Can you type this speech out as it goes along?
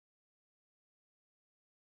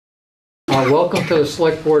Welcome to the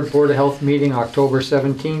Select Board Board of Health meeting, October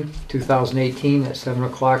 17th, 2018 at 7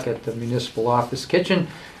 o'clock at the Municipal Office Kitchen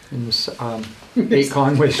in 8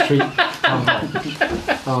 Conway Street.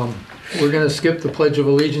 We're going to skip the Pledge of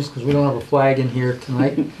Allegiance because we don't have a flag in here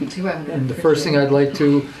tonight. And the first thing I'd like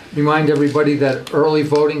to remind everybody that early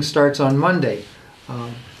voting starts on Monday.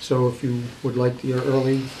 So if you would like your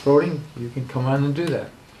early voting, you can come on and do that.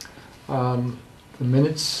 The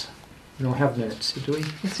minutes, we don't have minutes, do we?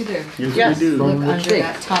 Yes, we do. Yes, we do. Look From under which date?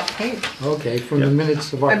 that top page. Okay, from the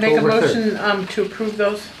minutes of I October make a 3rd. motion to approve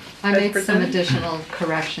those. I as made some presented. additional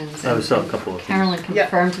corrections. I and- saw a couple of them. Carolyn Yeah.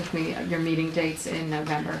 confirmed with me your meeting dates in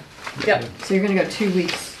November. Yep, So you're gonna go 2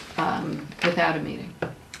 weeks without a meeting.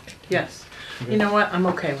 yes. You know what, I'm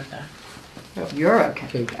okay with that. You're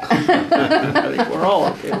okay. Okay, I think we're all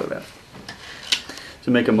okay with that.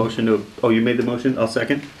 So make a motion to, oh, you made the motion? I'll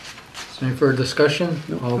second. is there any further discussion?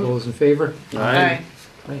 No. All those in favor? Aye.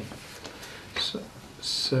 Right.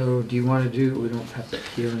 So do you want to do, we don't have that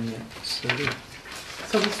hearing yet, so.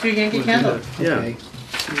 So let's do Yankee We'll do Candle. that. Yeah. Okay,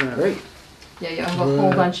 Yeah. great. Yeah, you have a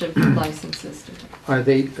whole bunch of licenses to do. Are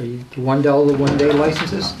they the $1 one-day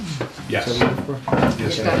licenses? Yes. Is that what you're for? Yes,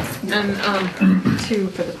 You've sir. got 2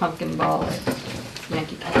 for the pumpkin ball at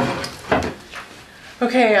Yankee Candle.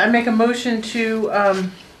 Okay, I make a motion to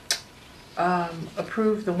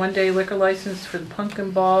approve the one-day liquor license for the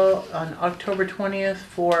Pumpkin Ball on October 20th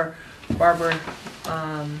for Barbara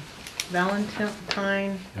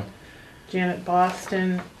Valentine, Yep. Janet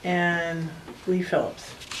Boston, and Lee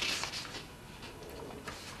Phillips.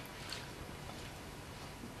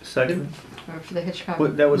 Second? Or for the Hitchcock.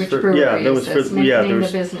 What, that was which for- brewery yeah, that is was for- this? yeah, Name the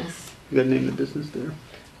there's- business. You gotta name the business there.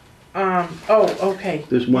 Oh, okay.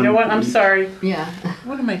 There's You one. know what, I'm sorry. Yeah.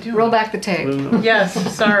 What am I doing? Roll back the I tape. don't know. Yes, I'm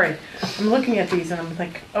sorry. I'm looking at these and I'm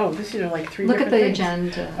like, oh, these are like 3 Look at different the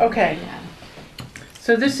things. agenda. Okay. Yeah.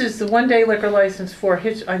 So this is the one-day liquor license for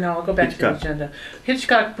I know, I'll go back to Hitchcock. the agenda.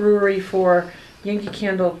 Hitchcock Brewery for Yankee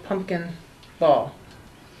Candle Pumpkin Ball.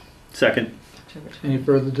 Second. Any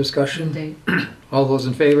further discussion? Date. All those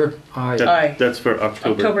in favor? Aye. Aye. That's for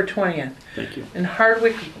October. October 20th. Thank you. And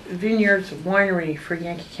Hardwick Vineyards Winery for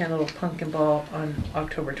Yankee Candle Pumpkin Ball on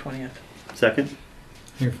October 20th. Second.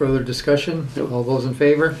 Any further discussion? Nope. All those in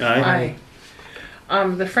favor? Aye.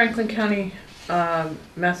 The Franklin County,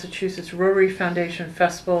 Massachusetts Rotary Foundation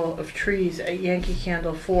Festival of Trees at Yankee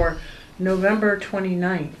Candle for November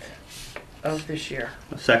 29th of this year.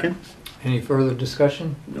 Second. Any further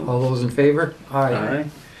discussion? Nope. All those in favor? Aye.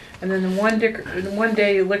 And then the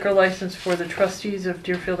one-day liquor license for the trustees of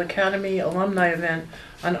Deerfield Academy alumni event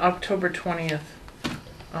on October 20th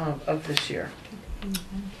of this year.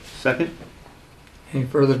 Second. Any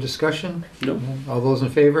further discussion? Nope. All those in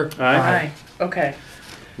favor? Aye. Okay,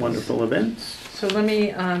 Wonderful events. so let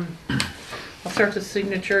me, I'll start the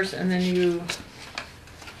signatures and then you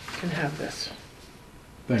can have this.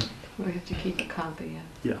 Thanks. We have to keep a copy.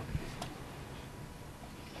 Yeah.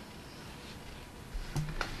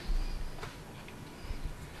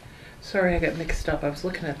 Sorry I got mixed up. I was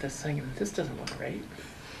looking at this thing and this doesn't look right.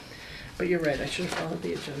 But you're right, I should have followed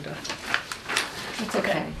the agenda. That's Okay.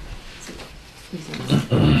 okay. It's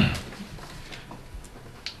easy.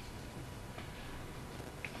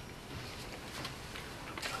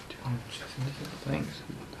 Thanks.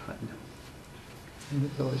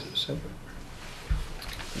 Those are separate.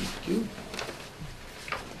 Thank you.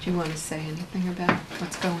 Do you want to say anything about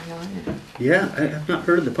what's going on? Yeah, I have not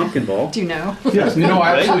heard of the pumpkin ball. Do you know? Yes, no,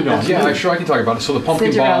 I absolutely don't. Yeah, sure, I can talk about it. So the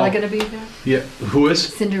pumpkin Cinderella ball. gonna be there? Yeah, who is?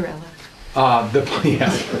 Cinderella.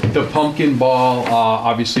 The pumpkin ball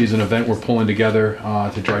obviously is an event we're pulling together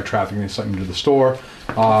to drive traffic and excitement to the store.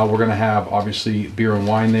 We're gonna have obviously beer and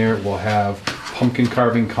wine there. We'll have pumpkin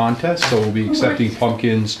carving contest, so we'll be accepting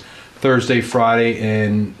pumpkins Thursday, Friday,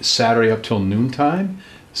 and Saturday up till noontime.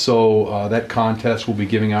 So that contest will be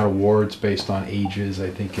giving out awards based on ages. I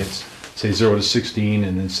think it's say 0 to 16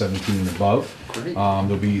 and then 17 and above. Great.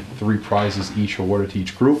 There'll be 3 prizes each awarded to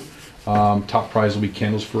each group. Top prize will be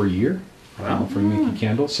candles for a year. Wow. For Yankee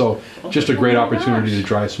Candle. So just a great opportunity to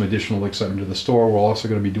drive some additional excitement to the store. We're also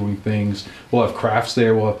going to be doing things. We'll have crafts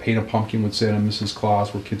there. We'll have paint a pumpkin with Santa and Mrs.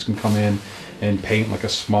 Claus where kids can come in and paint like a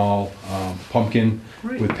small pumpkin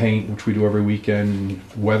with paint, which we do every weekend.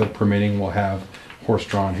 Weather permitting, we'll have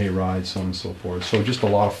horse-drawn hay rides, so on and so forth. So just a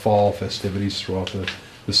lot of fall festivities throughout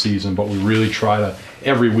the season, but we really try to,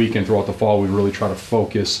 every weekend throughout the fall, we really try to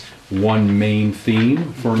focus one main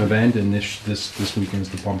theme for an event, and this weekend is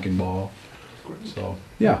the pumpkin ball. So,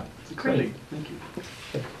 yeah, Great. Thank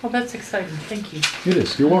you. Well, that's exciting, thank you. it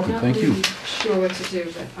is. You're welcome. I'm Thank you. not really sure what to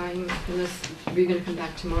do, but unless, are you gonna come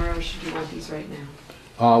back tomorrow or should you want these right now?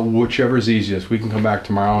 Whichever is easiest. We can come back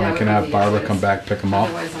tomorrow and That I can would be have the Barbara easiest. come back, pick them up.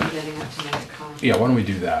 Otherwise, I'm getting up to make a coffee. Yeah, why don't we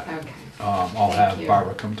do that? Okay. I'll Thank have you.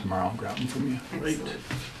 Barbara come tomorrow and grab them from you. Excellent.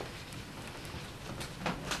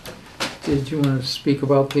 Did you want to speak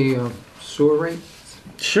about the sewer rate?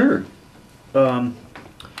 Sure.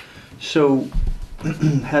 So,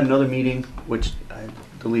 had another meeting, which I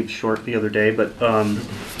believe short the other day, but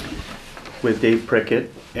with Dave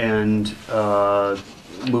Prickett, and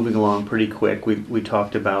moving along pretty quick. We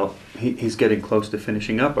talked about, he's getting close to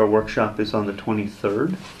finishing up. Our workshop is on the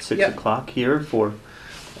 23rd, 6 Yep. o'clock here for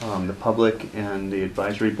the public and the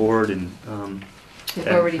advisory board and They've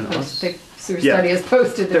and- already and posted, us. sewer Yeah. study has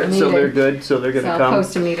posted their meeting. So they're good, so they're So gonna I'll come.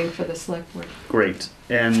 post a meeting for the select board. Great.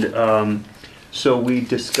 And so we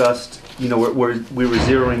discussed, we were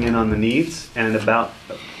zeroing in on the needs and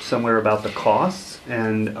somewhere about the costs.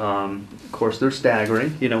 And of course, they're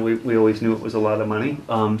staggering. We always knew it was a lot of money.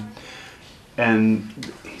 And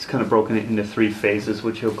he's kind of broken it into 3 phases,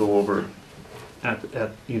 which he'll go over at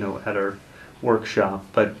our workshop.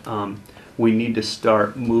 But we need to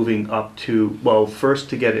start moving up to, well, first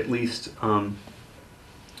to get at least,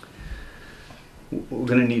 we're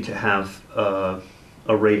going to need to have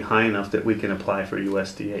a rate high enough that we can apply for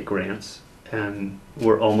USDA grants. And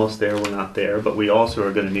we're almost there, we're not there, but we also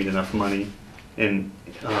are going to need enough money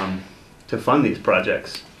to fund these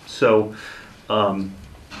projects. So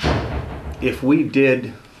if we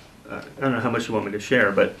did, I don't know how much you want me to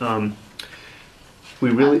share, but we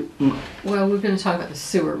really, Well, we're gonna talk about the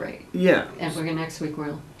sewer rate, yeah. and next week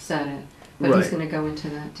we'll set it, but he's Right. gonna go into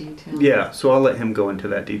that detail. Yeah, so I'll let him go into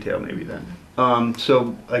that detail maybe then.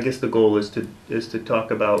 So I guess the goal is to talk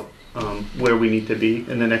about where we need to be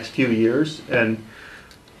in the next few years, and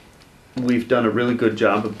we've done a really good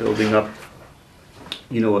job of building up,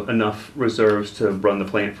 enough reserves to run the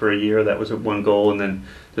plant for a year. That was one goal, and then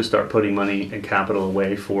to start putting money and capital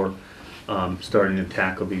away for starting to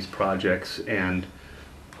tackle these projects. And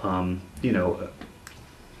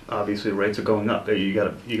obviously rates are going up. You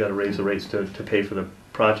gotta raise the rates to pay for the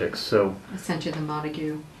projects. So. I sent you the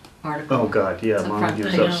Montague article. Oh God, yeah, It's a front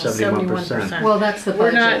Montague's page. up 71%. 71%. Well, that's the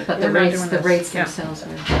We're budget, not- but we're not doing the this. rates Yeah. themselves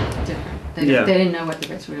were different. They Yeah. didn't know what the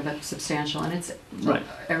rates were, but substantial, and it's Right.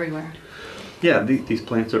 everywhere. Yeah, these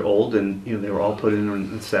plants are old, and they were all put in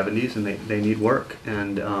the 70s, and they need work.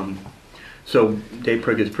 And so Dave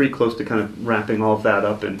Prick is pretty close to kind of wrapping all of that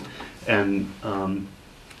up, and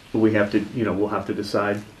we have to, we'll have to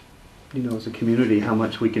decide, as a community, how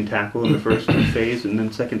much we can tackle in the first phase, and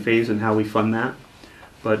then second phase, and how we fund that.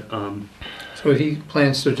 But So he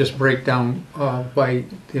plans to just break down by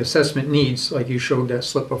the assessment needs, like you showed that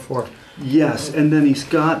slip before. yes, and then he's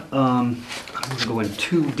got, I'm not going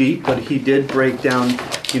too deep, but he did break down,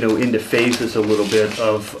 into phases a little bit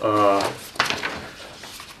of,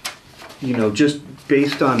 just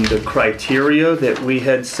based on the criteria that we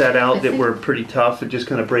had set out that were pretty tough, and just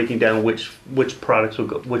kind of breaking down which projects would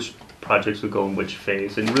go in which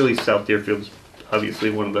phase. And really, South Deerfield is obviously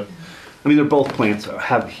one of the, they're both plants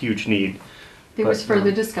have a huge need. There was But,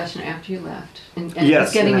 further discussion after you left, and it Yes,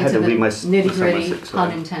 was getting and I had into to the leave my nitty gritty, six, so-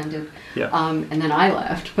 pun intended. Yeah. And then I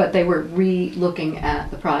left, but they were re-looking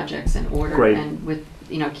at the projects in order, Great. and with,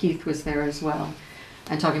 Keith was there as well,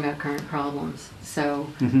 and talking about current problems. So,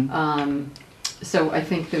 Mhm. so I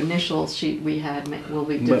think the initial sheet we had will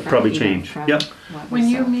be But different. probably even change. from Yep. what we When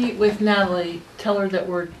you saw. meet with Natalie, tell her that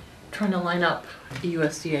we're trying to line up a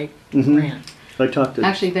USDA Mhm. grant. I talked to.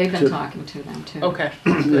 Actually, they've been to- talking to them too. Okay.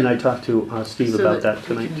 And I talked to Steve So about that that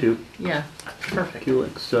we tonight can- too, Yeah, perfect.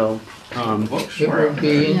 Kulik, so,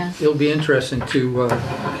 Yes. It'll be interesting to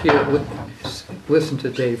listen to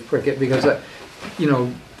Dave Prickett, because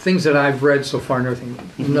things that I've read so far and everything,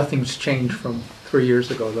 nothing's changed from 3 years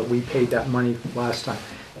ago that we paid that money last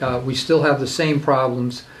time. We still have the same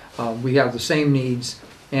problems, we have the same needs,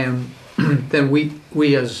 and then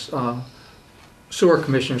we as sewer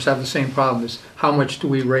commissioners have the same problem: is how much do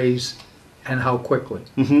we raise and how quickly?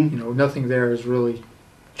 mhm. Nothing there has really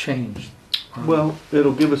changed. Well,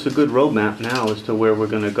 it'll give us a good roadmap now as to where we're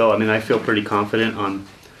gonna go. I feel pretty confident on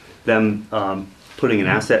them putting an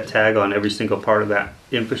asset tag on every single part of that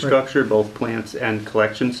infrastructure, both plants and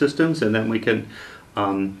collection systems, and then we can,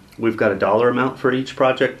 we've got a dollar amount for each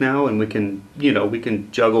project now, and we can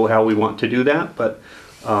juggle how we want to do that, but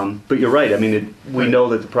you're right. We know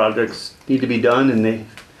that the projects need to be done, and they're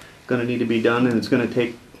gonna need to be done, and it's gonna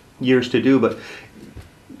take years to do, but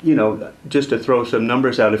just to throw some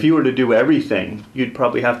numbers out, if you were to do everything, you'd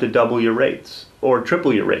probably have to double your rates or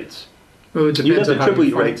triple your rates. Well, it You'd depends have on to how triple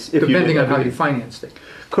you your rates if you did depending on how you everything. financed it.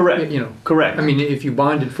 Correct. Correct. If you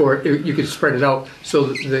bonded for it, you could spread it out so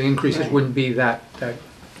that the increases Right. wouldn't be that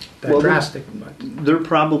that Well, drastic, but. They're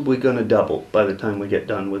probably gonna double by the time we get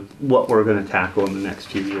done with what we're gonna tackle in the next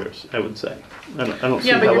few years, I would say. I don't see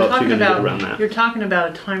Yeah, but how you're else you're talking gonna get around about, that. you're talking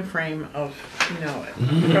about a time frame of,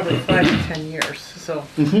 probably 5 to 10 years, so,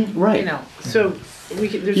 Right. so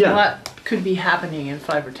there's a Yeah. lot could be happening in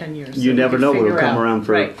 5 or 10 years. You that we never could know what'll figure come out. around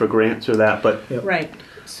Right, for grants or that, but Yep. right,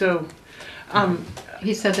 so,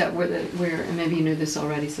 He said that we're, and maybe you knew this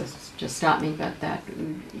already, so just stop me, but that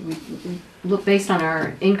we look based on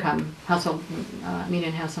our income, household,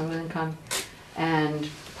 median household income and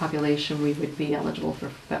population, we would be eligible for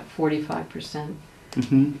about 45%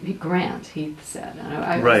 grant, he said. And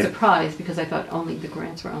I was Right. surprised because I thought the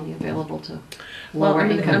grants were only available to well, lower I'm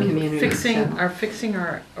income communities. fixing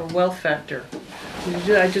our wealth factor.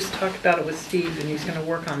 I just talked about it with Steve, and he's gonna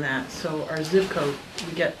work on that, so our zip code,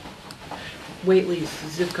 we get Whately's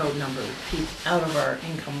zip code number out of our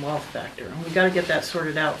income wealth factor, and we gotta get that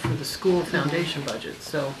sorted out for the school foundation budget,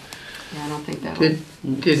 so. Yeah, I don't think that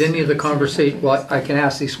Did any of the conversation, well, I can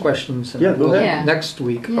ask these questions Yeah, go ahead. Yeah. next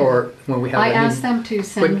week, Yeah. or when we have a I meeting. asked them to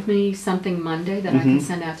send me something Monday that I Mm-hmm. can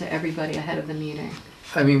send out to everybody ahead of the meeting.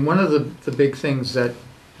 I mean, one of the big things that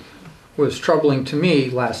was troubling to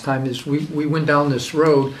me last time is we went down this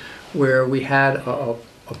road where we had a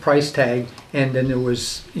price tag, and then there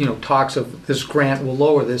was, talks of this grant will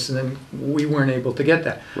lower this, and then we weren't able to get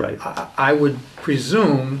that. Right. I would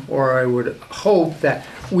presume, or I would hope that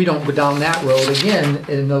we don't go down that road again,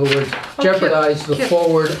 in other words, Oh, jeopardize the Kip.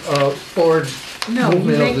 forward No, you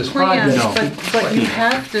movement of make this plans, project. but you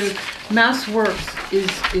have to, Mass Works is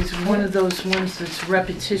one of those ones that's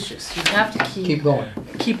repetitious. You have to Keep going.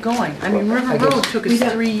 keep going. I mean, River I guess- Road took us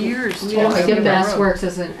 3 years. to Well, I do get River Mass Road. Works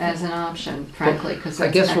as an option, frankly, because I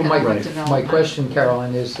that's guess what economic my development. question,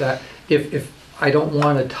 Carolyn, is that if I don't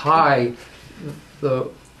want to tie the,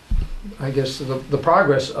 I guess, the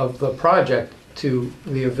progress of the project to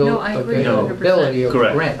the No, I agree availability of the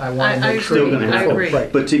 100%. grant, I want to I make sure. agree, we move I forward. agree.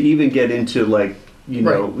 Right. But to even get into like,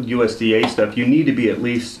 USDA stuff, you need to be at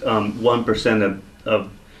least 1% of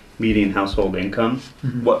median household income.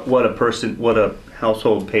 Mhm. What a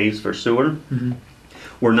household pays for sewer. Mhm.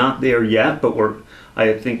 We're not there yet, but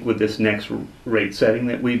I think with this next rate setting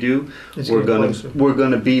that we do, It's we're getting gonna closer. we're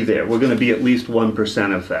gonna be there. We're gonna be at least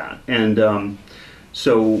 1% of that. And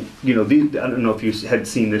so I don't know if you had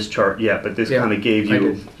seen this chart yet, but this Yeah, kind of gave I you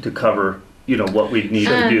did. to cover what we need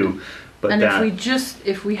to And- do. But And that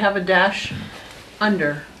if we have a dash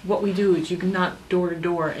under, what we do is you knock door to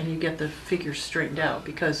door and you get the figures straightened out,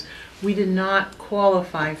 because we did not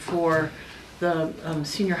qualify for the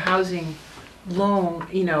senior housing loan,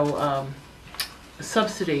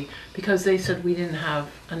 subsidy, because they said we didn't have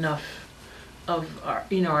enough of our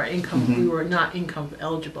income, we were not income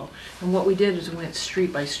eligible. And what we did is we went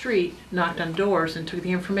street by street, knocked on doors, and took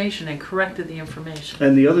the information and corrected the information.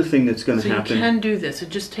 and the other thing that's going to So you happen. can do this, it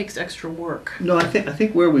just takes extra work. No, I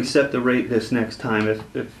think where we set the rate this next time,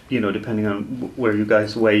 if depending on where you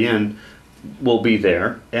guys weigh in, we'll be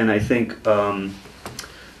there. And I think, and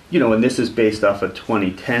this is based off a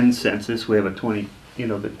 2010 census. We have a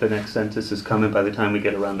the next census is coming. By the time we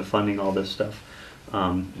get around to funding all this stuff,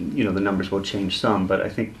 the numbers will change some. But I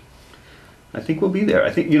think we'll be there. I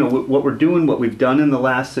think what we're doing, what we've done in the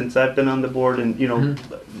last since I've been on the board, and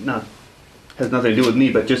not. Has nothing to do with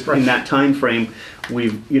me, but just in that time frame,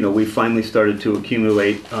 we've finally started to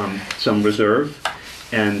accumulate some reserve,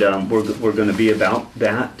 and we're going to be about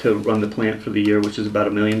that to run the plant for the year, which is about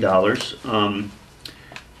 $1 million,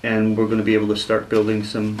 and we're going to be able to start building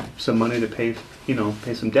some money to pay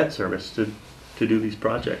some debt service to do these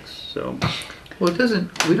projects. So Well, it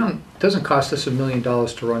doesn't cost us $1 million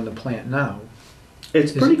to run the plant now.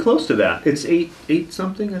 it's Is pretty it- close to that. It's eight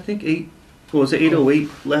something, I think. Was it 808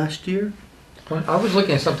 last year? When I was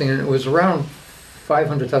looking at something and it was around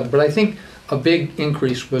 500,000, but I think a big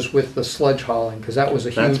increase was with the sludge hauling, because that was a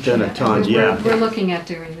That's huge. been a ton, yeah. We're looking at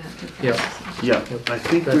doing that too. Yeah. Yeah, I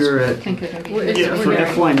think That's we're I at. think it'll be. Well, it's- Yeah, for we're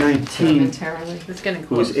FY19, Momentarily. It's getting it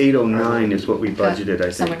close. was 809 is what we budgeted, I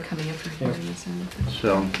Someone think. coming in for hearing this.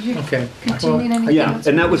 So, Okay. Do you need anything yeah, else?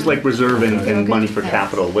 and that was like reserve and Okay. money for Thanks.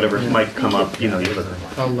 capital, whatever might come up, you have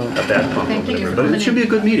I'll, a bad pump or Thank you. whatever. But it should be a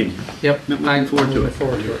good meeting. Yep. Looking I'm forward to looking it.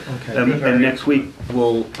 forward to it, okay. And next week,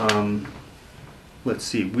 we'll, let's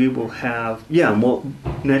see, we will have,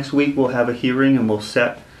 next week we'll have a hearing and we'll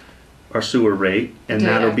set our sewer rate, and The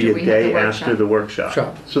day that'll be after a we have day the after the workshop.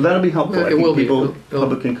 Shop. So that'll be helpful. I It will think be. people, It'll-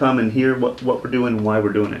 public can come and hear what we're doing and why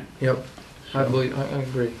we're doing it. Yep, I agree,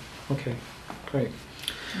 okay, great.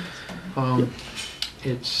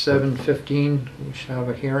 It's 7:15. We shall have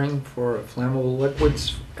a hearing for flammable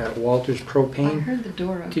liquids at Walters I Propane. heard the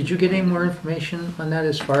door open. Did you get any more information on that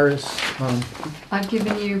as far as, I've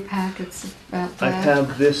given you packets about I that.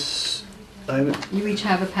 have this, You each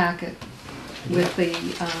have a packet with the,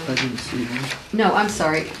 I didn't see that. no, I'm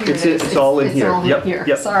sorry. Here It's- it is. it's all in here. It's all Yep, in here.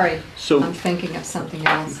 yep. Sorry. So I'm thinking of something you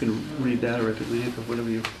else. can read that, or I could read it, or whatever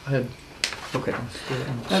you, I had, okay.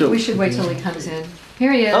 But So- we should wait till he comes in.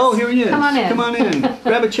 Here he is. Oh, here he is. Come on in. Come on in.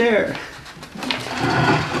 Grab a chair.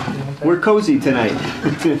 We're cozy tonight.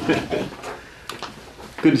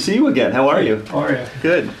 Good to see you again. How are you? How are you?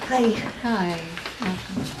 Good. Hi. Hi.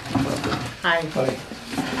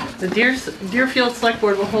 The Deerfield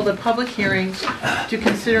Selectboard will hold a public hearing to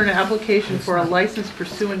consider an application for a license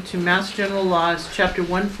pursuant to Mass General Laws, Chapter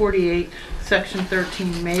 148, Section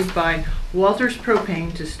 13, made by Walters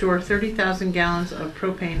Propane to store 30,000 gallons of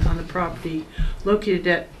propane on the property located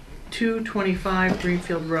at 225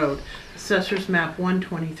 Greenfield Road, Assessor's Map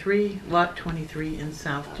 123, Lot 23 in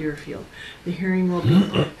South Deerfield. The hearing will be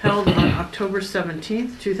held on October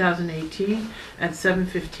 17th, 2018 at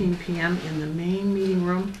 7:15 p.m. in the main meeting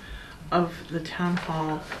room of the Town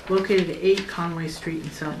Hall located at 8 Conway Street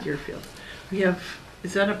in South Deerfield. We have,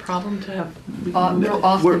 is that a problem to have? We're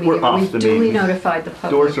off the We're meeting. off We've the duly meeting. notified the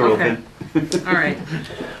public. Doors are Okay. open. All right.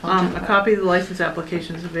 A copy of the license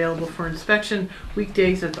application is available for inspection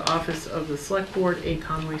weekdays at the office of the Select Board, 8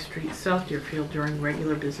 Conway Street, South Deerfield, during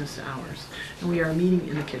regular business hours. And we are meeting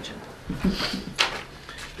in the kitchen.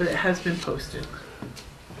 But it has been posted.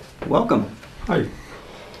 Welcome. Hi.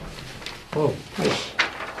 oh.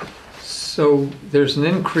 So there's an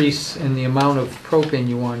increase in the amount of propane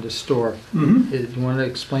you wanted to store. Mm-hmm. Do you want to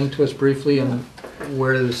explain to us briefly and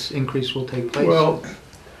where this increase will take place? Well,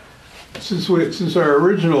 since our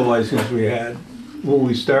original license we had, when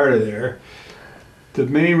we started there, the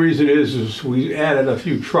main reason is we added a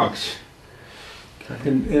few trucks.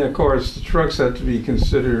 And of course, the trucks have to be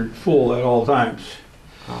considered full at all times.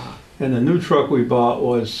 And the new truck we bought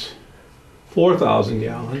was 4,000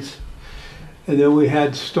 gallons. And then we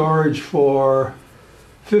had storage for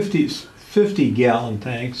 50 gallon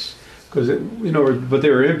tanks, because, but they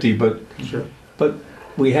were empty, but Sure.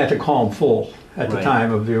 we had to call them full at the Right.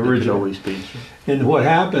 time of the It could original. always be. And what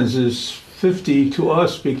happens is 50 to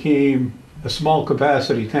us became a small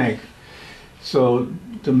capacity tank. So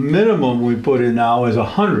the minimum we put in now is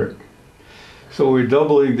 100. So we're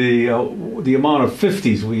doubling the amount of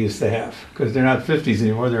 50s we used to have, because they're not 50s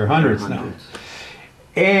anymore, they're hundreds now.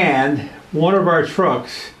 And one of our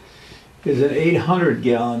trucks is an 800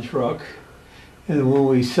 gallon truck. And when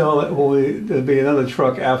we sell it, there'll be another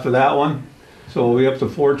truck after that one. So we'll be up to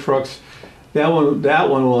 4 trucks. That one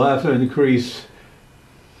will have to increase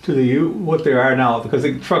to what they are now, because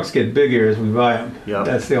the trucks get bigger as we buy them. Yep.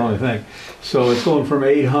 That's the only thing. So it's going from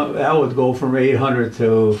 800. That would go from 800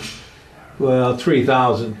 to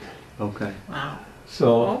 3,000. Okay. Wow.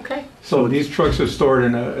 So Okay. so these trucks are stored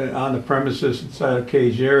on the premises inside a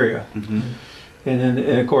caged area, Mm-hmm. and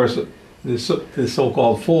of course the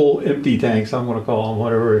so-called full empty tanks, I'm going to call them,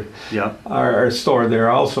 whatever, Yeah. are stored there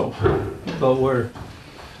also. But we're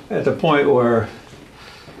at the point where,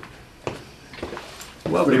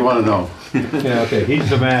 What do you want to know? yeah, okay, he's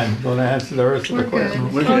the man going to answer the rest of the We're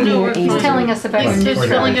questions. good. Oh, no, we're He's fine. telling us about your He's new just Okay,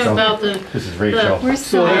 telling us so- about the, This is Rachel. We're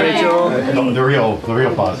sorry. Rachel. No, the real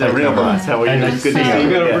boss. The real boss. How are you? Nice Good to to see see you.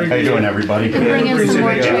 you. gotta again. How you doing, everybody? You can bring in some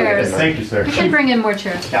more chairs. Thank you, sir. You can bring in more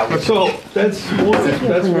chairs. So that's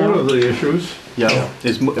one of the issues. Yeah.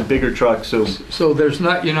 It's a bigger truck, so So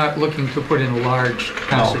you're not looking to put in a large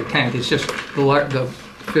capacity tank, it's just the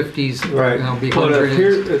 50s, Right. be But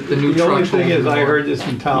 100, the new the only trucks. thing will is, be I more. heard this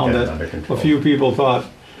in town You got it that under a control. few people thought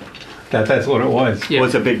that that's what it was. Yeah.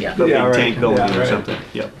 what's a big, Yeah. a big Yeah, right. tank going Yeah, or right. something.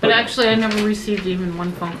 Yeah. but actually I never received even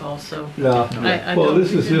one phone call, so. No. I Well, don't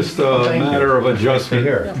this is think- just a matter of adjustment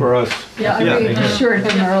Here. for us. Yeah, I Yeah. reassured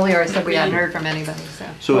him earlier. I said we hadn't heard from anybody, so.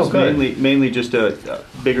 So it's Oh, good. mainly just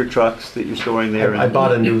bigger trucks that you're storing there. I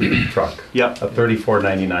bought a new truck, Yeah. a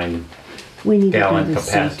 34.99 We need to do gallon the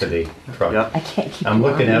seat. capacity truck. Yeah. I can't keep. I'm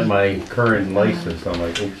looking at my current license, I'm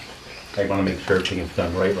like, oops, I want to make sure everything is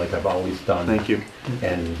done right, like I've always done. Thank you.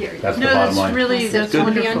 And Here you that's the No, bottom that's line. really, that's Good.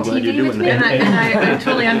 wonderful. Glad you're doing that. And I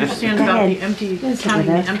totally understand Go about ahead. the empty, Yes, counting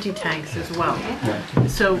the Linda. empty tanks as well.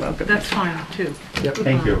 So that's fine too.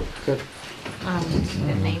 Thank you.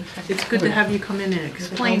 It's good to have you come in and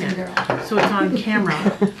explain it, so it's on camera,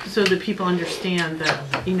 so that people understand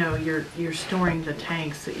that, you're storing the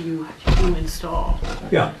tanks that you install,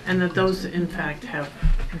 Yeah, and that those in fact have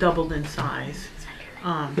doubled in size.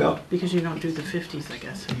 Yeah. Because you don't do the 50s, I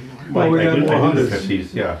guess, anymore. Well, we I got do more the hundreds.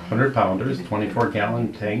 50s, yeah, 100 pounders, 24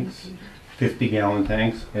 gallon tanks, 50-gallon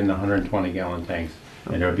tanks and the 120-gallon tanks.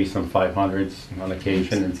 And there would be some 500s on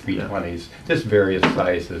occasion and 320s, just various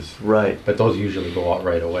sizes. Right. But those usually go out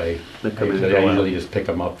right away. They come in So and they go out. usually just pick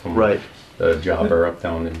them up from Right. the jobber up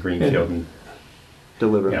down in Greenfield and,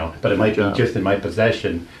 Deliver. you know, but it might be Job. just in my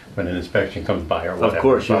possession when an inspection comes by or whatever.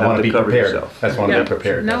 course, you So I have wanna to be cover prepared. yourself. That's why I want to be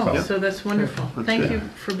prepared, that's No, all. so that's wonderful. That's Thank good. you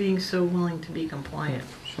for being so willing to be compliant.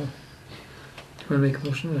 Sure. Do you want to make a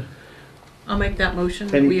motion? I'll make that motion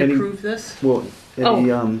that Any- we any- approve this. Well,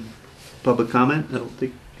 any, Oh. public comment? I don't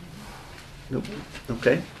think, nope,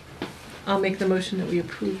 okay, I'll make the motion that we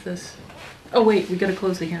approve this. Oh, wait, we gotta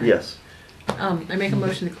close the hearing. yes. I make a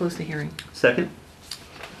motion to close the hearing. Second?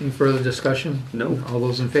 Any further discussion? No. All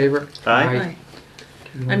those in favor? Aye.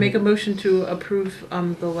 I make a motion to approve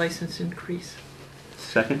the license increase.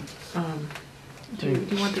 Second? Do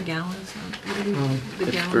you want the gallons? What do we- the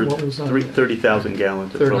It's gallon? for What was that? 30,000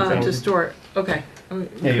 gallons of 30,000. propane. To store it, okay. Yeah,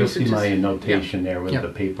 you'll Increase it see my to- notation there with Yeah. the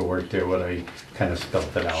paperwork there, what I kind of spelled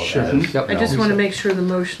it out Sure. as. Yep. I just you know. want to make sure the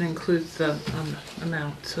motion includes the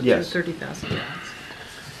amount, so to Yes. 30,000 gallons.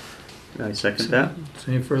 I second that. Is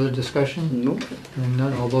any further discussion? Nope. Hearing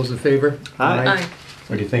none, all those in favor? Aye. Aye.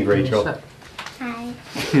 What do you think, Rachel? All set.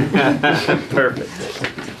 Perfect.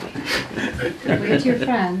 Look at your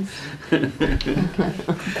friends.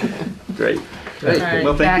 Great. Great. All right.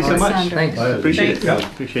 Well, thank you so Back to much. Sandra. Thanks. Appreciate it. Yeah.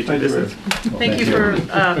 Appreciate your Thank you, business. Rick. Thank you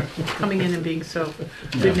for coming in and being so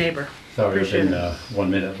good neighbor. Sorry, I've Appreciate been it.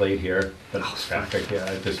 1 minute late here, but traffic, yeah,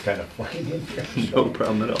 I just kind of flying in here. No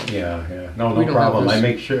problem at all. Yeah, yeah, no, We no don't have problem. I this-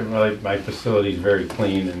 make sure my facility's very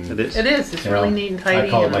clean and. It is. It is, it's you know, really neat and tidy. I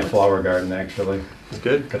call it and my it's- flower garden, actually, It's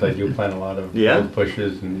good. because I do plant a lot of Yeah. rose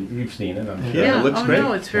bushes, and you've seen it, I'm sure. Yeah, it looks oh great.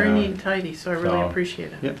 no, it's very Yeah. neat and tidy, so I really So- appreciate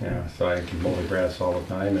it. Yep. Yeah, so I can mow the grass all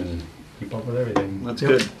the time and keep up with everything. That's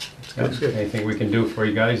Yep. good. That's good. Anything we can do for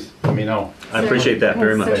you guys, let me know. I appreciate that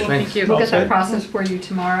very So much. we'll- Thank you. We'll get that Okay. process for you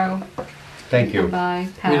tomorrow. Thank Come you. by,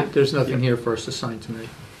 Pat. There's nothing here for us to sign tonight.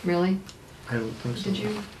 Really? I don't think so. Did you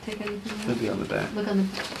take anything It'll out? be on the back. Look on the,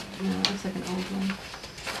 no, it looks like an old one.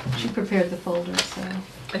 She prepared the folder, so.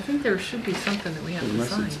 I think there should be something that we have to Unless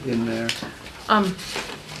sign. it's in there.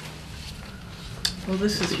 Well,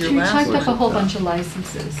 this is your You last typed up a one. whole bunch of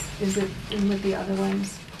licenses. Is it in with the other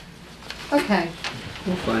ones? Okay,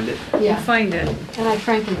 We'll find it. We'll yeah. find it. And I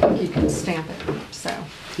frankly think you can stamp it, so,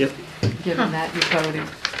 Yep. given that you voted.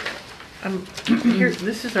 Here,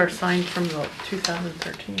 this is our sign from the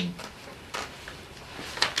 2013.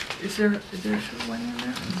 Is there one in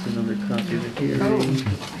there? Another copy of the Oh, I hearing.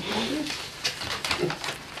 have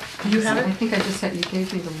it? You have I it? think I just said you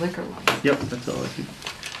gave me the liquor one. Yep, that's all I think.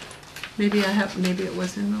 Maybe it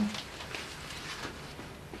was in though.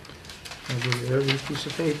 I have every piece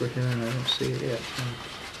of paper here and I don't see it yet.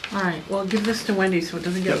 All right, well, give this to Wendy so it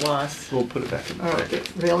doesn't get Yep. lost. We'll put it back in the Oh, packet.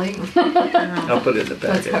 really? I'll put it in the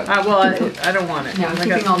Let's packet. hope. Well, I don't want it. No, I'm I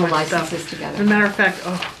got keeping all so the much stuff. licenses As together. a matter of fact,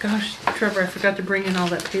 oh gosh, Trevor, I forgot to bring in all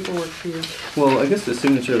that paperwork for you. Well, I guess the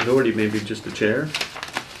signature authority may be just the chair.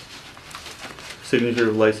 Signature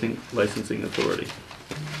of licensing authority.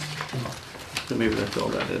 So maybe that's all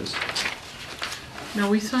that is. No,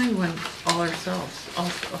 we signed one all ourselves, all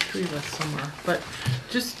three of us somewhere. But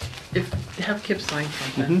just have Kip sign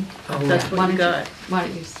something. Mhm. If that's Why what you don't got. Why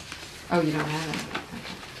don't you, oh, you don't have it?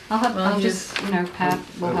 Okay. Well, I'll just- just, Pat,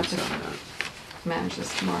 we'll I have would sign to that. manage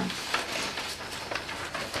this tomorrow.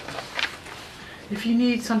 If you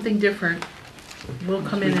need something different, we'll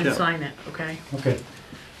come in reach and out. sign it, okay? Okay.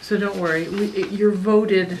 So don't worry, you're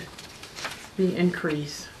voted the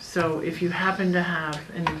increase. So if you happen to have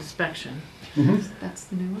an inspection, That's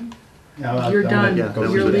the new one? you're done, yeah, that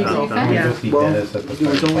was you're it. legal. Okay. Yeah, Well, Dennis at the there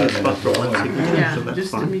was fire only a department spot for as one well. signature, so yeah, that's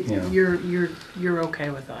just to fine. be, Yeah. you're okay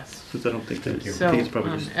with us. Because I don't think that, you. So, he's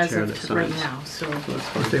probably just the as chair that of right signs. now, so. So that's If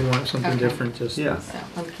fine. they want something Okay. different, just. Yeah, So,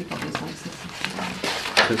 let me keep all these licenses together.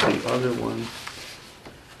 because the other one,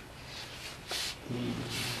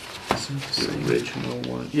 the original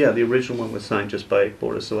one, yeah, the original one was signed just by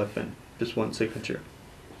Board of Selectmen, just one signature.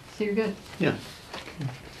 So you're good. Yeah.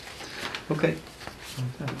 Okay. Okay.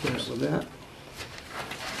 Yeah, with that.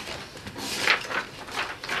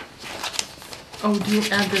 Oh, do you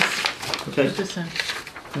add this? Okay. Put this in.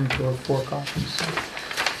 And there are 4 copies.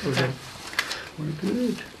 We're good. We're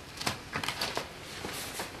good.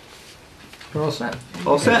 We're all set.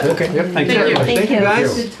 All set? Okay, yep, Thank you. you. Thank you,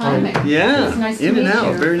 guys. Good timing. Yeah, It's nice to in and meet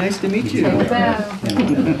out, you. very nice to meet you. Take a bow.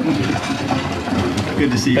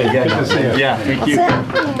 Good to see you. Good to see you. Yeah, thank you.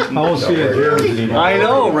 I won't see you there. I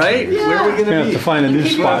know, right? Where are we We gonna have be? to find a new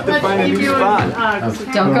spot. To find a new spot.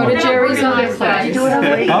 Don't go to Jerry's other place.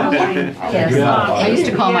 Yeah. I used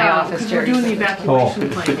to call my office We're doing the Jerry's. evacuation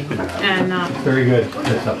planning, and, Very good.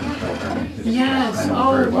 That's up in Shelburne. yes, I know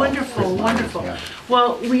oh, very well. wonderful, wonderful. Yeah.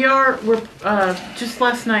 Well, just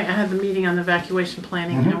last night I had the meeting on the evacuation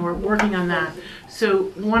planning, and we're working on that. So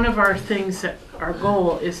one of our things that our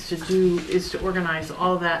goal is to organize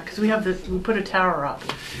all that, because we put a tower up,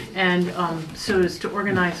 and so is to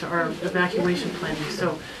organize our evacuation planning.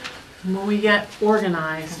 So when we get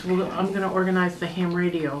organized, I'm going to organize the ham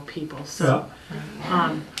radio people. So,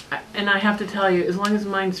 and I have to tell you, as long as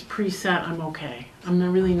mine's preset, I'm okay. I'm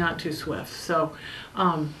really not too swift. So,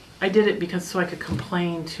 I did it so I could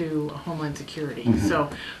complain to Homeland Security. So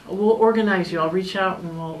we'll organize you. I'll reach out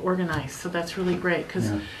and we'll organize. So that's really great,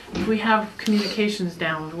 because if we have communications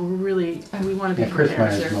down, we want to be Chris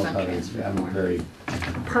prepared. managed most of it. I'm very.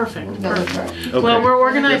 Perfect. Okay. Well, we're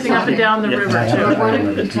organizing up and down the Yeah. river We're too.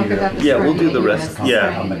 going to talk about the Yeah, we'll spring do the rest. units.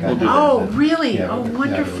 Yeah, we'll do that. Oh, really? Yeah, Oh, we'll-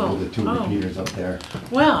 wonderful. Yeah, we'll do the two Oh. repeaters up there.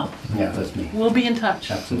 Well, Yeah, that's me. we'll be in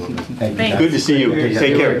touch. Absolutely. Thank you. Thanks. guys. Good to see you.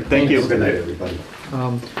 Take care. Thank you. Good night, everybody.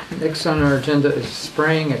 Next on our agenda is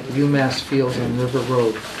spraying at UMass Fields on River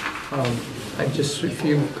Road. If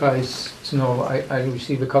you guys know, I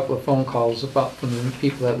received a couple of phone calls from the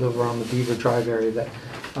people that live around the Beaver Drive area that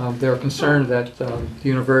they're concerned that the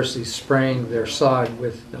university's spraying their sod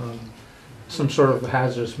with some sort of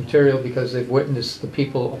hazardous material because they've witnessed the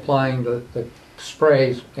people applying the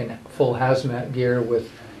sprays in full hazmat gear with,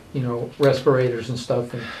 respirators and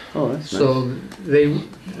stuff. And Oh, that's so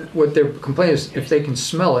what they're complaining is if they can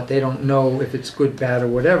smell it, they don't know if it's good, bad, or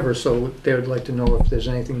whatever. So they would like to know if there's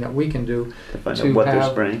anything that we can do To find to out what they're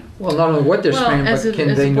have- spraying. Well, not only what they're Well, spraying, as but a, can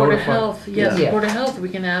as they a Board of notify? Health, yes, Yeah. Board of Health, we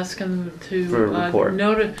can ask them to. For a report.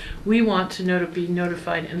 We want to be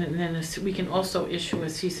notified, and then we can also issue a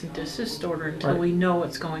cease and desist order until Right. we know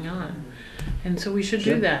what's going on. And so we should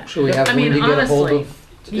do that. Should we have I mean, Wendy get a hold honestly, of?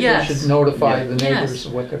 yes. They should notify Yeah. the Yes. neighbors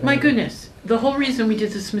of what they're. My gonna do. goodness, the whole reason we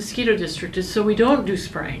did this mosquito district is so we don't do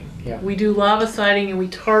spraying. Yeah. We do larviciding and we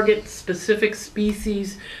target specific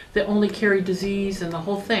species that only carry disease and the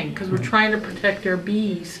whole thing, because we're trying to protect our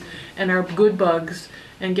bees and our good bugs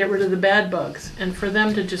and get rid of the bad bugs. And for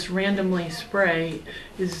them to just randomly spray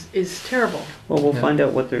is terrible. Well, we'll Yeah. find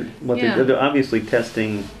out what Yeah. they're obviously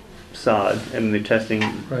testing sod, and they're testing,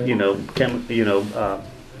 Right.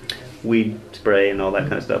 weed spray and all that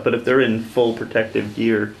kind of stuff. But if they're in full protective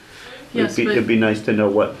gear, Yes, but it'd be nice to know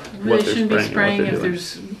what they they're shouldn't be spraying and spraying what if they're doing.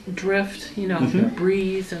 there's drift, Mhm.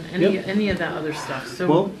 breeze and any of that other stuff. So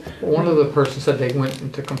Well, One of the persons said they went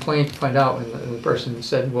into complaint to find out, and the person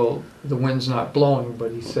said, well, the wind's not blowing,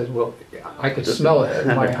 but he said, well, I could smell it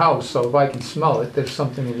at my house, so if I can smell it, there's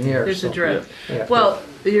something in the air. there's a so, drift. yeah. Well,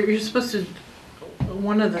 you're supposed to,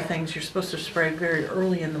 one of the things, you're supposed to spray very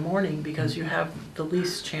early in the morning because you have the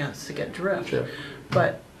least chance to get drift. Sure.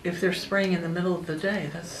 But if they're spraying in the middle of the day,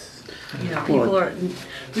 that's, Well, people are,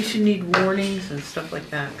 we should need warnings and stuff like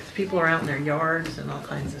that, because people are out in their yards and all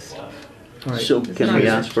kinds of stuff. All right. so It's can not we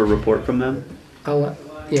just- ask for a report from them?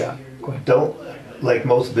 Yeah, go ahead. Don't, like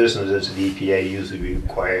most businesses, the EPA usually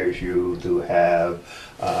requires you to have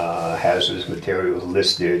hazardous materials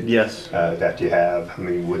listed. Yes, That you have. I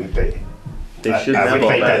mean, wouldn't they? they should I have would all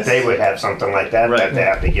think that that. they would have something like that, Right. that they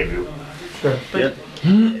have to give you. Sure. But Yep.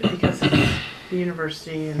 because it's the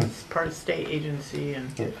university and it's part of state agency and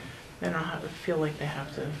Yeah. they don't feel like they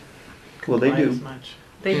have to Well, they comply do. as much.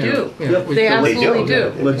 They Yeah. do. Yeah, we They feel- absolutely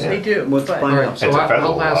do. Let's- They do. let's but- find All out. right, so It's a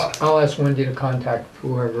federal I'll ask Wendy to contact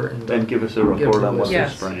whoever and. And give us a report on what they're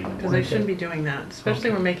Yes, spraying. because they shouldn't be doing that,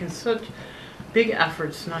 especially we're making such big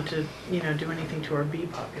efforts not to, do anything to our bee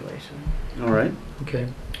population. All right. Okay.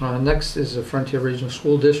 Next is the Frontier Regional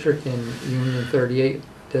School District in Union 38.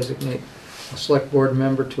 Designate a select board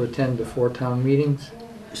member to attend the 4 town meetings.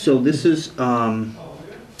 So this is,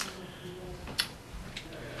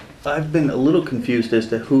 I've been a little confused as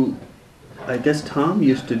to who, I guess Tom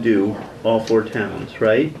used to do all 4 towns,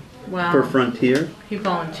 right? For Wow, Frontier? he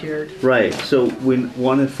volunteered. Right, so we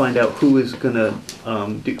want to find out who is gonna,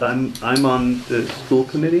 I'm on the school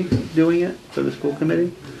committee doing it, for the school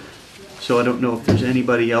committee. So I don't know if there's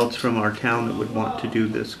anybody else from our town that would want to do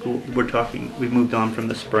the school, we've moved on from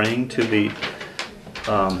the spraying to the,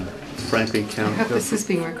 Franklin I County. hope this is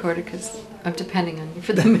being recorded because I'm depending on you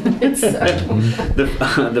for the minutes.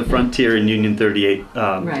 The Frontier and Union 38,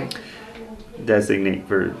 Right. designate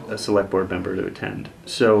for a select board member to attend.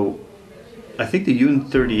 So I think the Union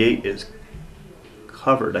 38 is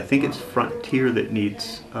covered. I think it's Frontier that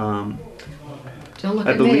needs Don't look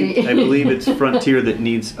I at me. believe it's Frontier that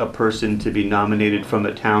needs a person to be nominated from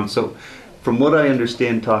the town. So from what I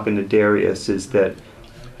understand talking to Darius is that,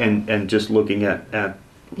 and just looking at that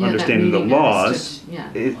understanding the meeting I laws,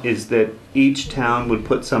 understood, is that each town would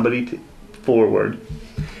put somebody forward,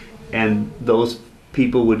 and those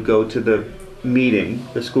people would go to the meeting,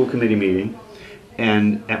 the school committee meeting,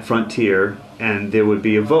 and at Frontier, and there would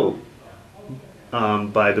be a vote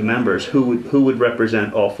by the members who would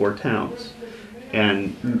represent all 4 towns.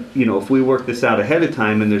 And you know, if we work this out ahead of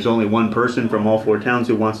time, and there's only one person from all 4 towns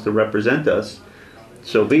who wants to represent us,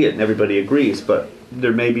 so be it, and everybody agrees. But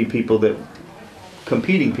there may be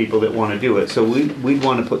competing people that want to do it. So we'd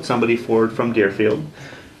want to put somebody forward from Deerfield,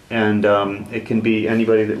 and it can be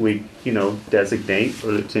anybody that we designate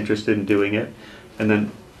or that's interested in doing it, and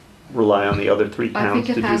then rely on the other 3 I towns think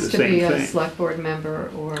to it do the has to same be a thing. select board member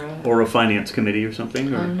Or a finance committee or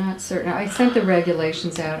something. Or, I'm not certain. I sent the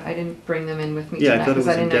regulations out. I didn't bring them in with me Yeah, I tonight thought it because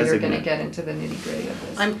was I didn't know you were going to designate. get into the nitty gritty of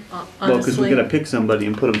this. I'm well, because we honestly, got to pick somebody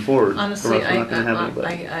and put them forward, honestly, or else we're not going to have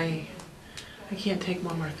anybody. I can't take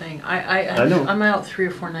one more thing. I know. I'm out 3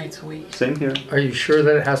 or 4 nights a week. Same here. Are you sure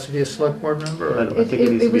that it has to be a select board member? I Or? don't- I think it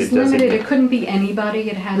needs to be a was limited. designate. It couldn't be anybody.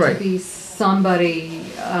 It had Right. to be somebody.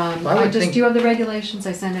 would think- Do you have the regulations?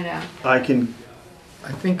 I sent it out. I can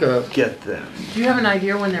I think get them. Do you have an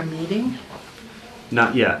idea when they're meeting?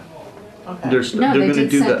 Not yet. Okay. No, they're they going to did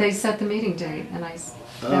do set. that. They set the meeting date, and that was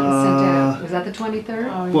sent out. Was that the 23rd?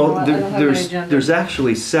 Oh, you know Well, what? I don't have my agenda. there's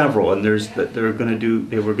actually several, and they were going to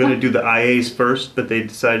do the IAs first, but they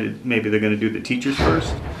decided maybe they're going to do the teachers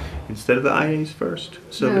first instead of the IAs first.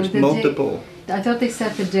 So No, there's the multiple. I thought they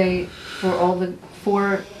set the date for all the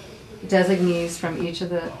 4 designees from each of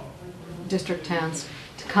the district towns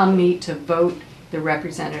to come meet to vote the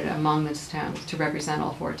representative among those towns to represent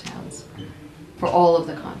all 4 towns for all of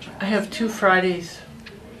the contracts. I have 2 Fridays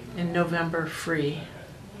in November free,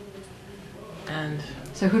 and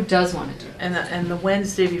So who does want to do it? and the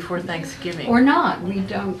Wednesday before Thanksgiving. Or not? We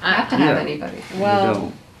don't have to have Yeah. anybody. You well,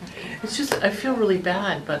 don't. it's just I feel really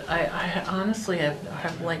bad, but I honestly have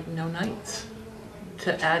like no nights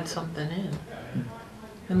to add something in,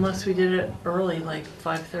 unless we did it early, like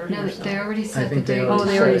 5:30 No, or they something. already I set the think they date. Oh,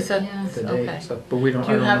 they already set said Yes, the okay. date, so, but we don't. Do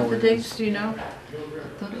you I don't have know the what it dates? is. Do you know?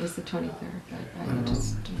 I thought it was the 23rd, but I don't know.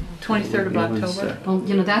 just don't know. 23rd of Give me one October. sec.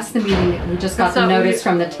 Well, that's the meeting, that we just got That's the not notice weird.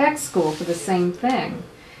 from the tech school for the same thing.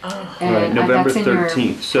 Oh. And Right, November that's in your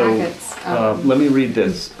 13th. So packets. let me read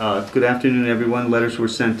this. Good afternoon, everyone. Letters were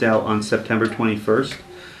sent out on September 21st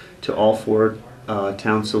to all 4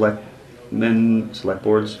 town select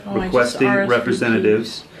boards Oh, I just requesting RSVP'd.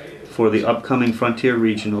 representatives for the upcoming Frontier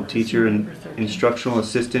Regional Teacher and November 13th. Instructional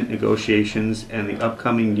Assistant negotiations and the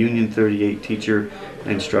upcoming Union 38 Teacher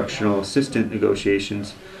and Instructional Assistant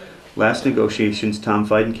negotiations. Last negotiations, Tom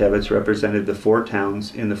Feidenkevitz represented the 4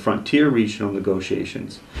 towns in the Frontier Regional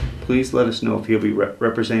negotiations. Please let us know if he'll be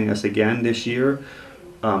representing us again this year,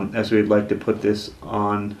 as we'd like to put this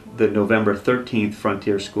on the November 13th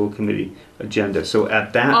Frontier School Committee agenda. So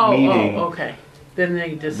at that meeting, okay. Then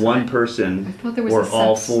they decide. one I person thought there was or a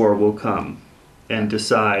all subs- 4 will come and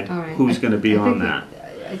decide All right. who's going to be I on think that.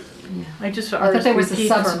 Yeah. I just I thought there was a RSVP'd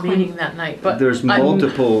for a subsequent- meeting that night, but There's I'm-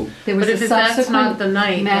 multiple, There was But a if that's not the subsequent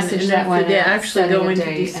night, and message and that went if they out actually setting go a into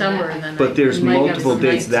date, and December, that- then but there's I might have multiple some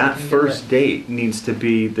dates. nights That can do first it. date needs to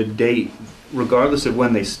be the date, regardless of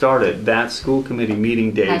when they started, that school committee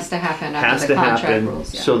meeting date has to happen has under the to contract happen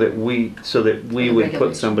rules. Yeah. so that we the would put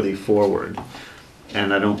regulations. somebody forward.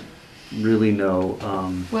 And I don't really know,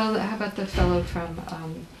 Well, how about the fellow from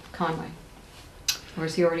Conway? Or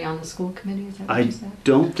is he already on the school committee? Is that what I you said?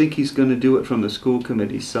 don't think he's gonna do it from the school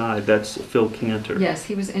committee side. That's Phil Cantor. Yes,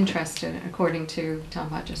 he was interested, according to Tom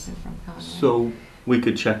Hutchison from Conway. So we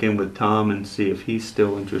could check in with Tom and see if he's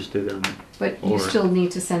still interested in it. But you or- still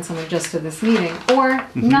need to send someone just to this meeting, or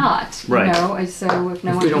not, you Right. know, and so if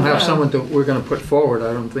no If one we don't can have go- someone that we're gonna put forward,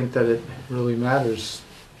 I don't think that it really matters,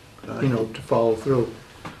 to follow through.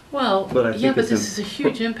 Well, But I yeah, think but it's this is a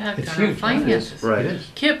huge impact It's on our huge. finances. Right. It is.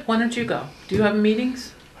 Kip, why don't you go? Do you have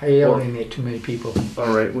meetings? I alienate too many people.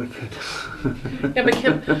 All right, we could. Yeah, but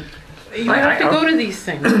Kip, you have to go to these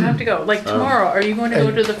things. You have to go. Like tomorrow, are you going to go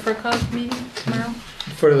and- to the FERCog meeting tomorrow?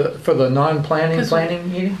 For the non-planning 'Cause-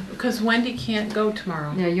 planning meeting? Because Wendy can't go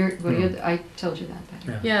tomorrow. Yeah, I told you that,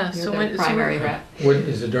 Ben. Yeah, You're so the when primary rep. What,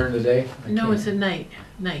 is it during the day? I No, can't. it's at night.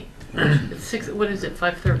 It's 6. What is it?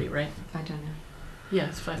 5:30, right? I don't know. Yeah,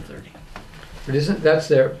 it's 5:30. But isn't, that's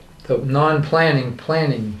the non-planning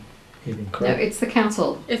planning meeting, No, correct? it's the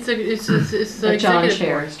council It's the that John executive board.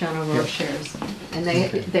 shares, John O'Rourke Yep. shares. And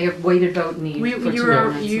they have weighted vote need We, for you're,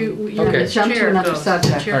 tournaments. you're Okay. the Jump to chair another goes.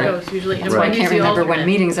 subject. The chair Alright. goes usually, and That's why I Wendy's can't the remember when alternate.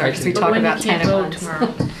 meetings are, because we But talk Wendy about 10 can't at vote once.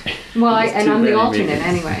 tomorrow. Well, There's and too I'm the many alternate meetings.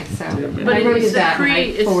 anyway, so. But I wrote you it's the that and I pre,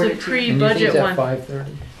 it's the forwarded to you. And you pre-budget think it's one. at 5:30?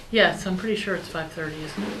 Yes, I'm pretty sure it's 5:30,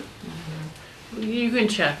 isn't it? You can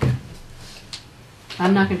check.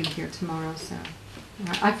 I'm not gonna be here tomorrow, so.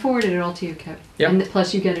 I forwarded it all to you, Kip. Yep. And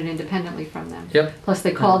plus you get it independently from them. Yep. Plus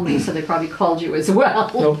they called me, so they probably called you as well.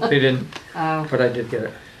 Nope, they didn't, Oh, but I did get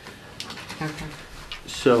it. okay.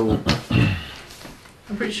 So,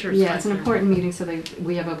 I'm pretty sure it's 5:30. Yeah, it's an important meeting, so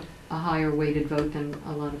we have a higher weighted vote than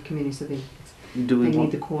a lot of communities, so they do we need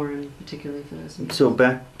want, the quorum particularly for those meetings. so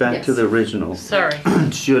back to Yes. the original. Sorry.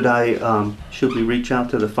 Should we reach out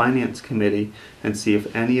to the finance committee and see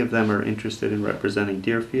if any of them are interested in representing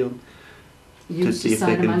Deerfield? You to see if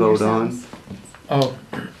decide they can among vote on? yourselves. Oh,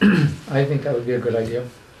 I think that would be a good idea.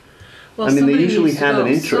 Well, I mean, they somebody usually needs to have an go.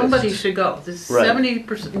 interest. Somebody should go. This Right.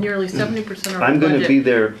 70%, nearly 70% of our I'm gonna be budget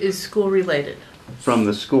there is school related. from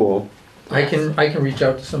the school. I can reach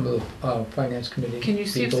out to some of the finance committee. Can you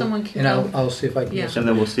see if people, someone can And I'll, go? I'll see if I can Yeah. get some. And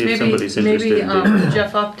then we'll see if somebody's interested Maybe in doing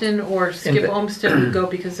Jeff Upton or Skip the- Olmsted would go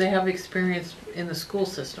because they have experience in the school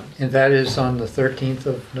systems. And that is on the 13th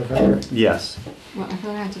of November. Yes. Well, I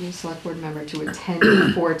thought I had to be a select board member to attend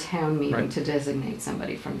before town meeting Right. to designate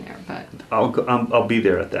somebody from there, but. I'll be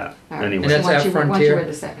there at that all right. anyway. And that's Why don't at you- Why don't Frontier? you wear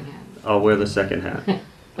the second hat? I'll wear the second hat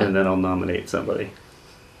and then I'll nominate somebody.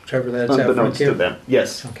 Trevor, that's at Unbeknownst to Frontier? them.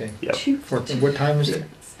 Yes. Okay. Yep. What time is it?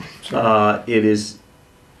 Sorry. It is,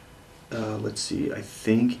 let's see, I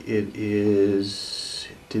think it is,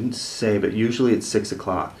 it didn't say, but usually it's 6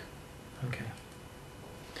 o'clock. Okay.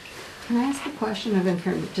 Can I ask a question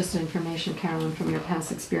of just information, Carolyn, from your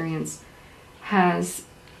past experience? Has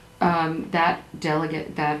that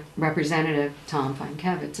delegate, that representative, Tom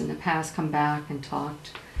Feinkevitz, in the past come back and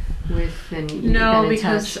talked with and you've No, been in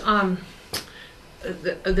because touch?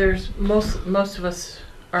 there's most of us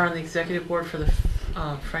are on the executive board for the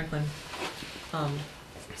Franklin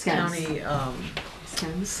Scans. County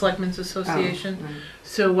Scans? Selectmen's Association. Oh, right.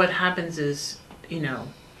 So what happens is,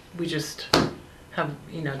 we just have,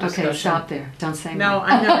 discussion. Okay, stop there. Don't say No, more.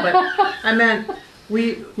 I know, but I meant,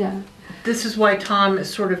 Yeah. this is why Tom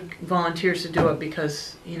sort of volunteers to do it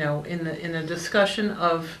because, in the discussion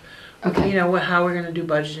of, Okay. how we're gonna do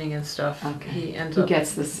budgeting and stuff, Okay. he ends He up.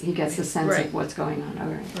 gets this. He gets the sense Right. of what's going on. All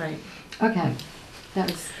right. Right. Okay. That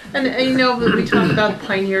was. And we talk about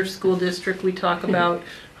Pioneer School District, we talk about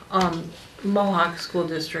Mohawk School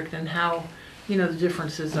District and how, the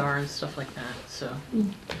differences are and stuff like that, so.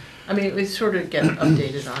 I mean, we sort of get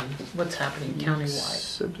updated on what's happening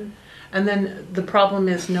countywide. And then the problem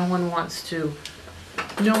is no one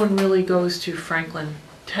really goes to Franklin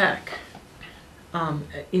Tech,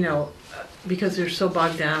 because they're so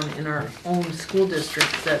bogged down in our own school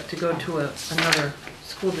districts that to go to another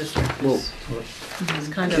school district is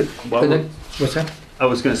kind of. While we're- What's that? I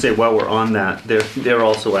was gonna say, while we're on that, they're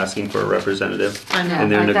also asking for a representative. I know.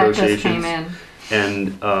 And their That just came negotiations.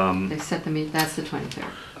 in. And, They set the meet. That's the 23rd.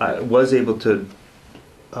 I was able to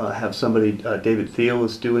have somebody, David Thiel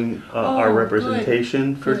is doing our Oh,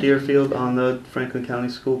 representation for good. Deerfield on the Franklin County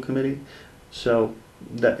School Committee. So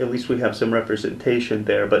that, at least we have some representation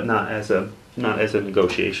there, but not as a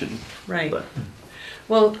negotiation. Right. But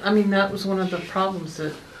Well, I mean, that was one of the problems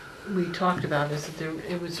that we talked about, is that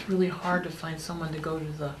it was really hard to find someone to go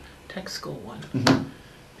to the tech school one. mhm.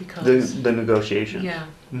 Because, The negotiation. yeah,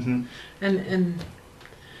 Mm-hmm. and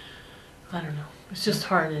I don't know, it's just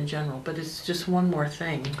hard in general, but it's just one more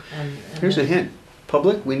thing. And Here's a hint.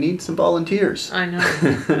 Public, we need some volunteers. I know,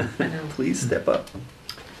 I know. Please step up.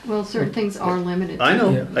 Well, certain things are limited. I know,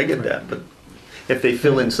 Yeah. I get that, but if they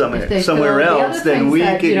fill in If somewhere they somewhere fill the else, other then things we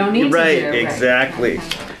that can. you don't need to right, do, right. exactly.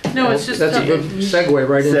 Okay. No, it's just. That's a good segue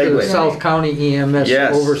right into the Segue. South County EMS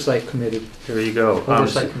Yes. Oversight Committee. There you go.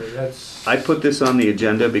 Oversight Committee, that's, I put this on the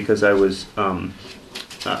agenda because I was, I'm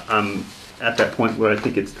at that point where I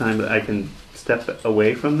think it's time that I can step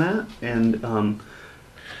away from that, and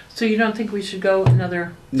So you don't think we should go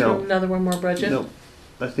another No. one more budget? no,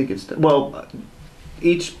 I think it's well,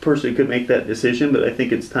 each person could make that decision, but I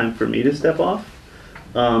think it's time for me to step off.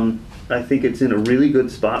 I think it's in a really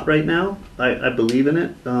good spot right now. I believe in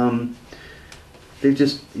it. They've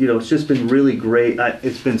just, it's just been really great.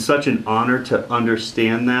 It's been such an honor to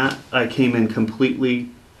understand that. I came in completely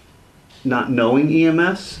not knowing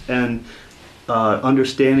EMS and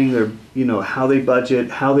understanding their, how they budget,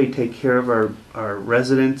 how they take care of our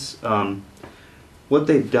residents, what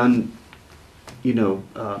they've done,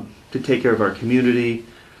 to take care of our community,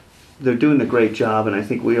 they're doing a great job, and I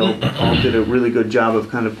think we all did a really good job of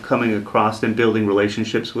kind of coming across and building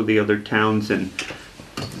relationships with the other towns and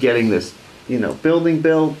getting this, building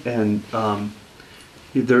built. And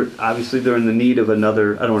they're in the need of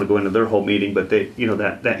another. I don't want to go into their whole meeting, but they,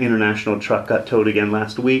 that international truck got towed again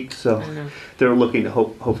last week, so they're looking to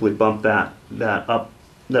hopefully bump that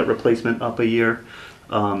replacement up a year.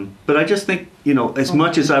 But I just think, as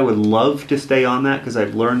much as I would love to stay on that, because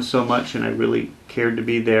I've learned so much and I really cared to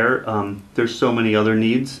be there, there's so many other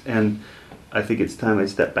needs, and I think it's time I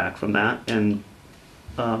step back from that. And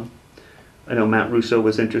I know Matt Russo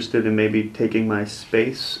was interested in maybe taking my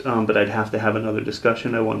space, but I'd have to have another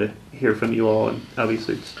discussion. I wanted to hear from you all, and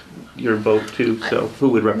obviously it's your vote too, so who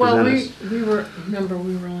would represent us? Well,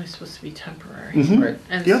 we were only supposed to be temporary. Mhm. Right.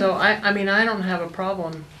 And Yeah. so, I mean, I don't have a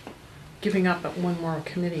problem giving up at one more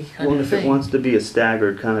committee kind Well, of if thing. it wants to be a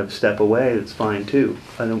staggered kind of step away, it's fine too.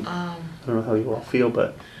 I don't know how you all feel,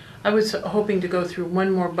 but. I was hoping to go through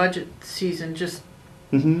one more budget season just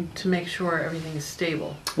Mhm. to make sure everything is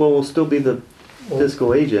stable. Well, we'll still be the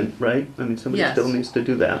fiscal agent, right? I mean, somebody Yes. still needs to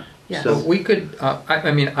do that. Yes. So So, we could,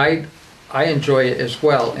 I enjoy it as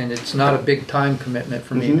well, and it's not a big time commitment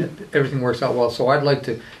for me. Mhm. Everything works out well, so I'd like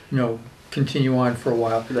to, continue on for a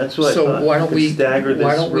while. that's what I So thought. why don't we, Stagger this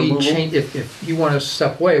why don't we removal? change, if you want to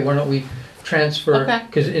step away, why don't we transfer? Okay.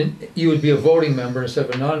 Because you would be a voting member instead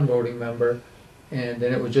of a non-voting member, and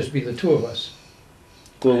then it would just be the two of us.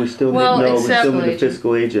 Well, we still need, Well, no, we except- still need a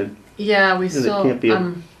fiscal agent. Yeah, we And it still, can't be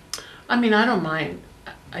a- I mean, I don't mind.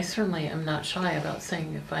 I certainly am not shy about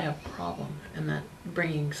saying if I have a problem and that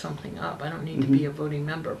bringing something up. I don't need to be a voting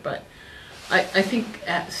member, but I think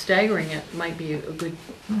staggering it might be a good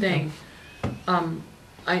thing.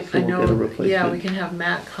 I So we'll know, get a yeah, replacement. we can have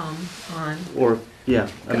Matt come on. Or, yeah,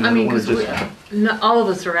 I mean, I I mean, don't want because to just, all of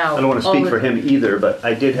us are out. I don't want to all speak the- for him either, but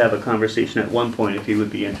I did have a conversation at one point if he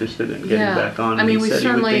would be interested in getting Yeah. back on. I And mean, he we said he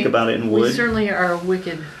would certainly, think about it and we would. certainly are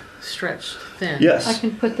wicked stretched thin. I Yes.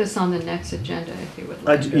 can put this on the next agenda if you would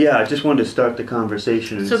like. Yeah, I just wanted to start the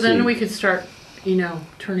conversation and So then see. we could start,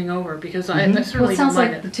 turning over, because I Mhm. Well, certainly it don't sounds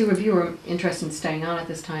mind like the it. two of you are interested in staying on at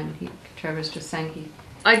this time. Trevor's just saying he.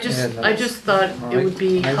 I just thought it would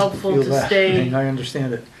be I helpful feel to that, stay and I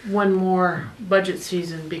understand it. one more budget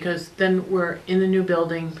season, because then we're in the new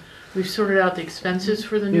building. We've sorted out the expenses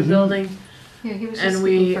for the new Mhm. building, Yeah, he was And just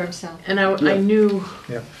we- speaking for himself. and I Yeah. knew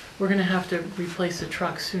Yeah. we're gonna have to replace the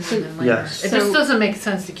truck sooner So- than later. Yes. It just So- doesn't make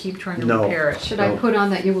sense to keep trying to No. repair it. Should I No. put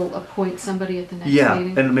on that you will appoint somebody at the next Yeah,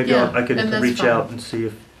 meeting? and maybe Yeah, I could and that's reach fine. out and see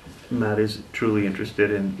if Matt is truly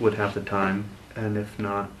interested and would have the time, and if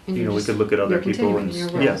not, And we you're just- could look at other you're people continuing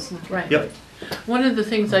and. your Yeah. roles. Right. Yep. One of the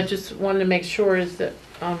things I just wanted to make sure is that,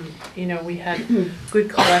 we had good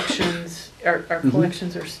collections, our Mhm.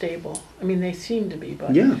 collections are stable. I mean, they seem to be,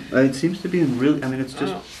 but. Yeah, it seems to be in really, I mean, it's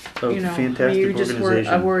just a I fantastic you just I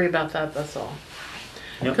organization. worry about that, that's all.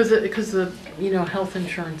 Yep. Because the, health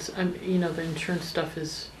insurance, the insurance stuff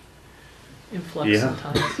is in flux Yeah.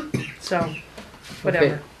 sometimes. So,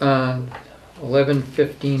 whatever. Okay,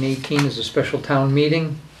 11/15/18 is a special town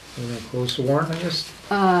meeting. We're gonna close the warrant, I guess.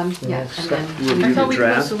 Yeah, Well, and stuff- then, Will I you thought we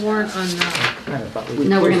draft? closed the warrant on, Kind of thought we-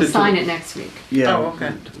 no, we're closed gonna it to sign the- it next week. Yeah. Oh,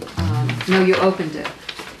 okay. No, you opened it.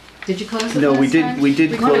 Did you close it No, we last did, time? we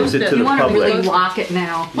did We close closed it it. to You the wanna really public. lock it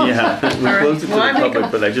now. Yeah, we All right. closed it to Well, I the make a-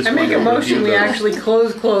 public, but I just I wanted make to a motion, review we those. actually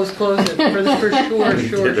close it for sure, We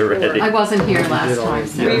sure, did already. I sure. wasn't here last did time, already.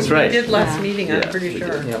 so. Yeah, that's right. We did last Yeah. meeting, I'm Yeah, pretty we sure.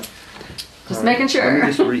 did. Yep. Just making Let sure.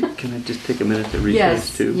 me just can I just take a minute to read Yes,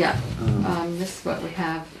 those too? yeah. Um, This is what we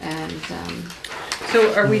have, and,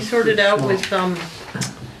 So are we sorted out with, and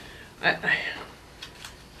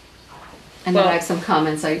then Well- I have some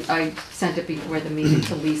comments. I sent it before the meeting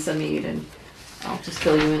to Lisa Mead, and I'll just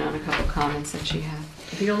fill you in on a couple comments that she had.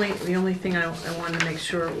 the only thing I wanted to make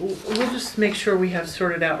sure, we'll just make sure we have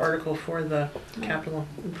sorted out article for the capital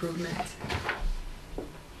improvement.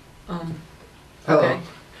 Okay.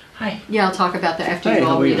 Hi. Yeah, I'll talk about that after Hey, you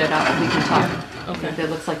how all are you? read it up. We can talk. Okay. It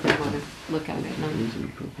looks like they want to look at it, and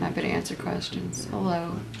I'm happy to answer questions.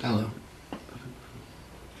 Hello. Hello.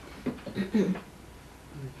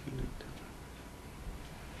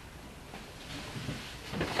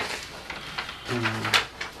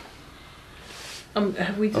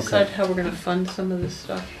 Have we decided how we're gonna fund some of this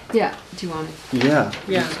stuff? Yeah, do you want it? Yeah.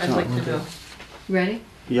 Yeah, I'd like to know. You ready?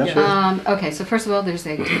 Yeah, Yeah. sure. Okay, so first of all, there's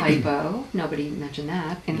a typo. Nobody mentioned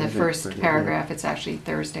that. In the Yeah, first yeah. paragraph, it's actually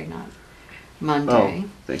Thursday, not Monday. Oh,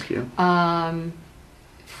 thank you.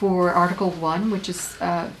 For Article 1, which is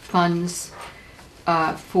funds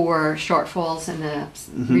for shortfalls in the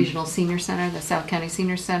Regional Senior Center, the South County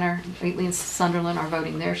Senior Center, Whately and Sunderland are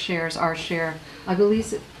voting their shares, our share. I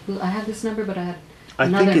believe, I have this number, but I I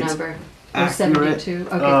another think it's number. accurate. 72.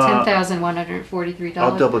 Okay, $10,143.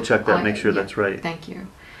 I'll double check that, make sure Yeah, that's right. Thank you.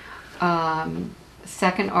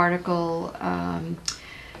 Second article,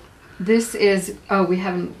 this is, we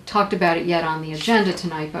haven't talked about it yet on the agenda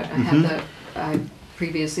tonight, but I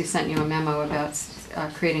previously sent you a memo about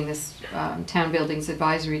creating this Town Buildings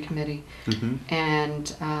Advisory Committee. And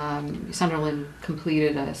Sunderland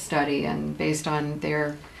completed a study, and based on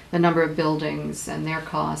the number of buildings and their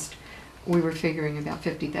cost, we were figuring about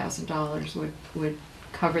 $50,000 would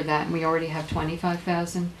cover that, and we already have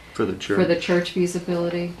 $25,000 For the church. for the church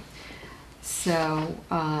feasibility. So,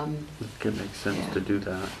 It could make sense Yeah. to do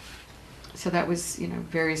that. so that was,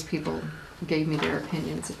 various people gave me their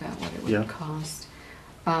opinions about what it would Yeah. cost.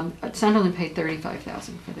 Sunderland paid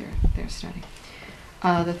 $35,000 for their study.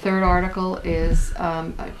 The third article is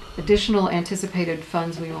additional anticipated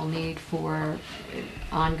funds we will need for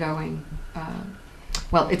ongoing,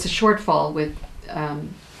 well, it's a shortfall with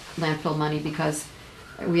landfill money because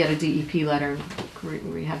we had a DEP letter,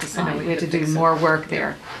 we had to sign, we had to do fix it. more work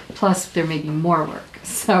there. Plus, there may be more work.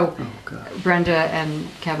 So Oh, God. Brenda and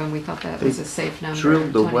Kevin, we thought that was a safe number.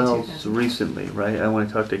 Drilled the 22,000. wells recently, right? When I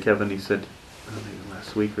talked to Kevin, he said, maybe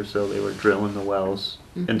last week or so, they were drilling the wells.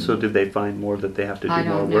 And so did they find more that they have to I do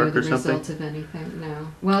more don't know work the or something? results of anything, no.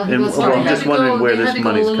 Well, he And- was well, talking I'm just about, wondering where they this had to go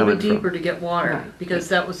money's a little coming bit from. deeper to get water, Right. because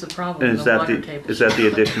that was the problem, And the is that water the, table. is that the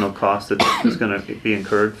additional cost that is gonna be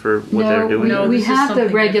incurred for what they're doing? No, we this is have the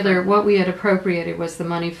something regular, different. what we had appropriated was the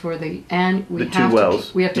money for and we The two have wells,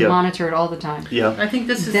 to, we have to yeah. monitor it all the time. Yeah, I think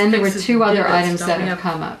this is. Then there were fixes two other divots, items don't that we have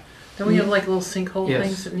come up. Don't we have like little sinkhole Yes.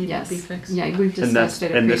 things that need Yes. to be fixed? Yeah, we've And that's- discussed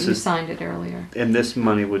it, and we this is- signed it earlier. and this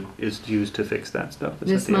money is used to fix that stuff? Is that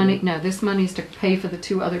This the money, idea? no, this money is to pay for the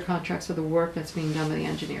two other contracts for the work that's being done by the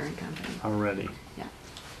engineering company, Already.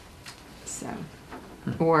 so,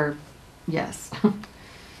 or, yes.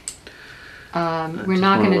 We're just not want a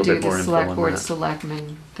gonna little do bit the more info select on board that.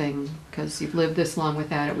 selectmen thing, because you've lived this long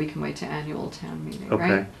without it, we can wait to annual town meeting,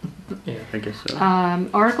 right? Okay, Yeah. I guess so.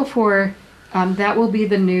 Article 4, that will be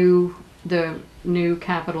the new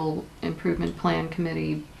capital improvement plan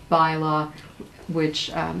committee bylaw,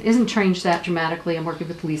 which isn't changed that dramatically. I'm working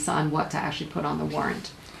with Lisa on what to actually put on the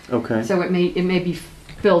warrant. Okay. So it may be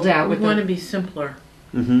filled out We with want to the, be simpler.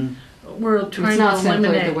 Mm-hmm. We're it's trying to not simpler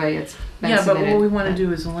eliminate. the way it's been Yeah, but what we submitted. want to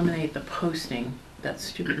do is eliminate the posting, that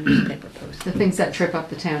stupid newspaper The posting. things that trip up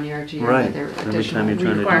the town yard year Right. with their Every additional time you're trying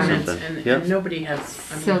to do Requirements, something. and, Yep. and nobody has, I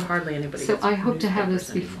So- mean, hardly anybody So gets I hope to have this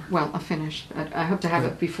newspapers before, anymore. well, I'll finish, but I hope to have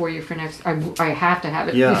it before you for next, I have to have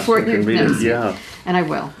it Yeah, before you you can read next it, year. yeah. And I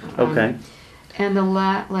will. Okay. And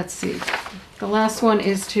let's see, the last one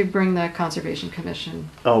is to bring the Conservation Commission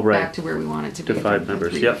Oh, back right. to where we want it to be. To 5 from the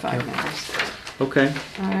members, 3 yep. to 5 members. Okay.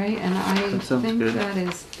 All right, and I That sounds think good. that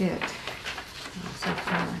is it so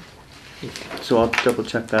far. So I'll double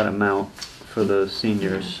check that amount for the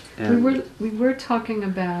seniors. And We were talking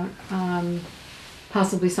about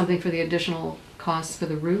possibly something for the additional costs for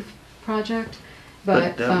the roof project,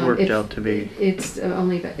 but that worked out to be. It's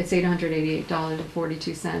it's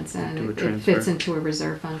 $888.42, and Do a it transfer. fits into a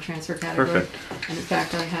reserve fund transfer category. Perfect. And in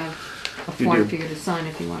fact, I have a You form do. for you to sign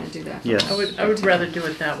if you want to do that. Yes. I would rather do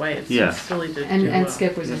it that way. It Yeah. seems silly to do. And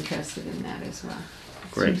Skip was interested in that as well.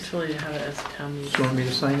 Great. Seems silly to have it as a town So meeting. you want me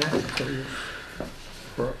to sign that? So you-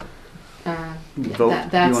 for- Yeah, Vote?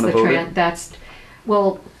 that's You wanna the vote it? that's,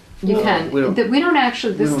 well, you Well, can. we don't- We don't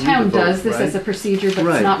actually, we this don't need town to vote, does this as a right? procedure, but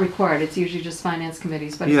Right. it's not required. It's usually just finance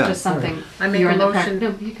committees, but Yeah. it's just something. I make you're a in the prac- motion.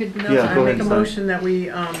 No, you could. No, Yeah, I go make ahead a and sign. motion that we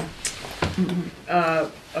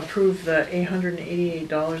approve the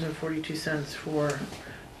 $888.42 for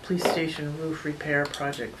police station roof repair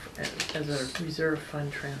project as a reserve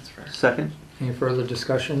fund transfer. Second? Any further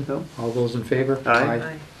discussion? No. All those in favor? Aye.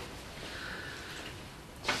 Aye.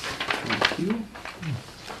 Thank you.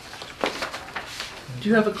 Do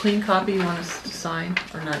you have a clean copy you want us to sign,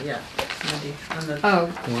 or not yet, Wendy, on the Oh,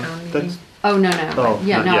 town meeting? That's, oh, no, Oh, no.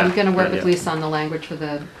 Yeah, not no, I'm yet, gonna work not with yet. Lisa on the language for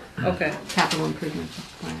the Okay. capital improvement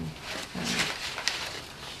plan.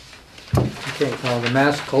 Okay, the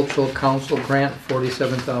Mass Cultural Council grant,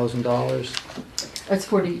 $47,000. It's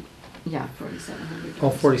 4,700. Oh,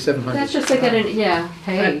 4,700. That's just like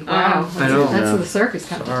hey, wow. I know. That's Yeah. the circus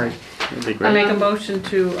company. Sorry. that'd be I great. make a motion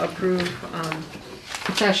to approve,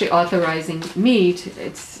 It's actually authorizing me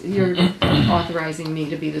you're authorizing me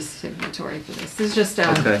to be the signatory for this. This is just a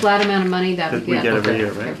Okay. flat amount of money that That we get. every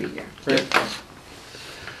year, right? Every year. Great.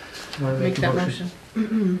 You wanna make a that motion.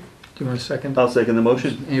 Do you want a second? I'll second the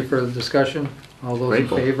motion. Any further discussion? All those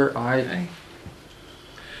Grateful. in favor? Aye.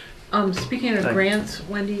 Aye. Speaking of Aye. grants,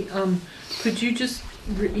 Wendy, could you just,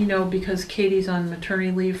 because Katie's on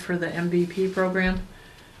maternity leave for the MVP program,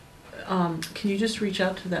 can you just reach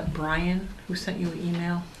out to that Brian who sent you an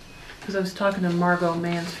email? Because I was talking to Margot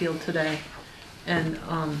Mansfield today, and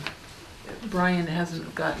Brian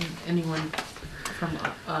hasn't gotten anyone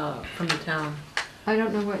from the town. I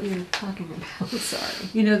don't know what you're talking about, sorry.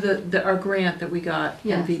 You know, our grant that we got,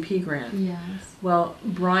 Yes. MVP grant. Yes. Well,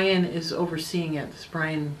 Brian is overseeing it. It's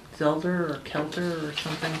Brian Zelder or Kelter or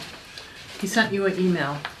something. He sent you an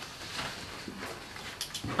email.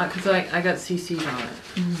 Because I got CC'd on it.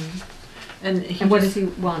 Mm-hmm. And what is he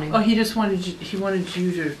wanting? Oh, he just wanted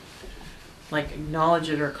you to like acknowledge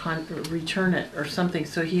it or return it or something.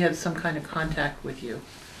 So he had some kind of contact with you.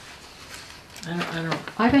 I don't.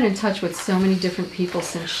 I've been in touch with so many different people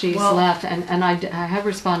since she's left, and I have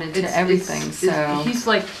responded to everything. So he's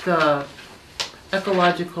like the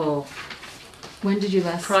ecological. When did you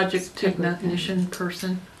last project speak with him? technician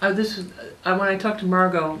person? This is when I talked to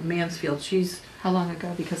Margot Mansfield. She's How long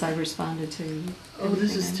ago? Because I responded to.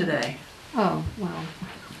 this is everything I did. today. Oh well.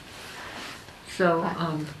 So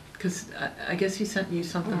because I guess he sent you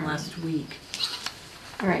something last week.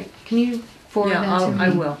 All right. Can you forward that to me? I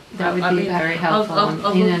will. That would I be mean, very helpful. I'll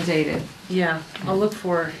I'm inundated. Yeah, I'll look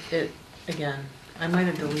for it again. I might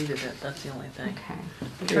have deleted it. That's the only thing. Okay.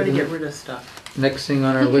 I try to get rid of stuff. Next thing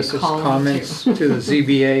on our You can list is call him, comments too. to the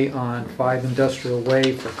ZBA on 5 Industrial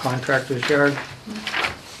Way for contractor's yard.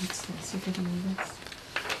 What's this? You're giving me this?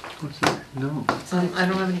 What's that? No. I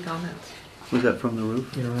don't have any comments. Was that from the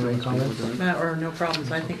roof? You don't have any comments? Or no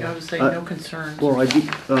problems. I think I would say no concerns. Well,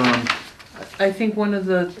 I think one of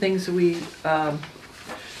the things that we,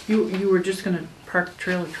 you were just gonna park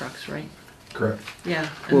trailer trucks, right? Correct. Yeah,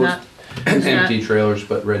 Well, and that, Empty trailers,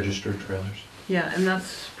 but registered trailers. yeah, and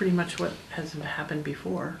that's pretty much what has happened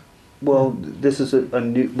before. well, this is a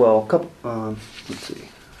new, well, a couple, let's see.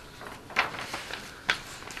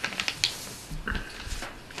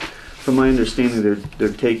 From my understanding, they're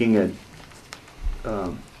taking a,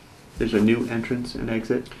 there's a new entrance and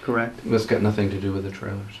exit, correct? That's got nothing to do with the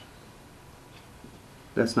trailers.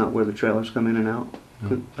 That's not where the trailers come in and out?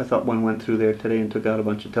 No. I thought one went through there today and took out a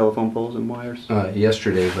bunch of telephone poles and wires.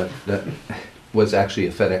 Yesterday, but that was actually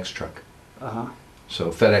a FedEx truck. Uh-huh. So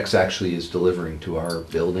FedEx actually is delivering to our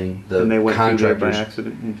building. The And they went through there by contractors,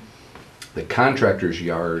 accident? the contractor's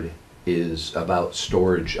yard is about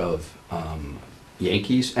storage of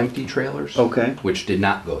Yankees empty trailers, Okay, which did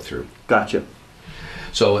not go through. gotcha.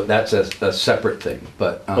 So that's a separate thing.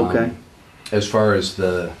 But Okay. as far as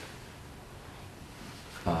the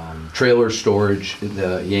trailer storage,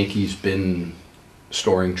 the Yankees been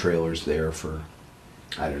storing trailers there for,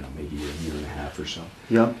 I don't know, maybe a year and a half or so.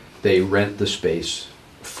 Yep, They rent the space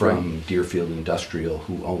from Deerfield Industrial,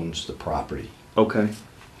 who owns the property. okay,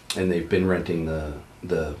 And they've been renting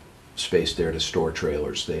the space there to store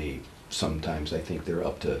trailers. Sometimes I think they're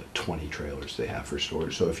up to 20 trailers they have for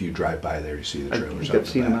storage. So if you drive by there, you see the I trailers think out I've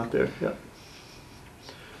the seen them back. out there, yep.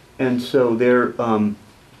 And so there,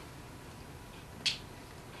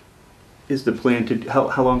 is the plan to,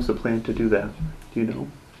 how long's the plan to do that? Do you know?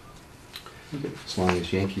 As long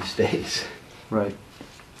as Yankee stays. Right,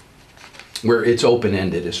 Where it's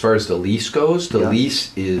open-ended. As far as the lease goes, the Yeah.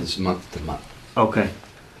 lease is month to month. okay,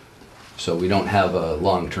 So we don't have a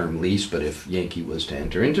long-term lease, but if Yankee was to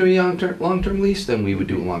enter into a long-term lease, then we would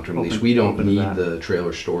do a long-term lease. Open- We don't open to need that. the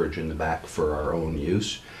trailer storage in the back for our own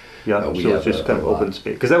use. yeah, we so have it's just a kind of open lot.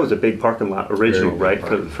 space, because that was a big parking lot original, Very big right,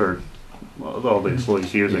 parking. for all the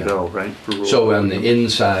employees years Yeah. ago, right? for rural So on the Oregon.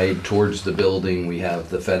 inside towards the building, we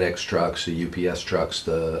have the FedEx trucks, the UPS trucks,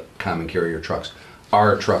 the common carrier trucks,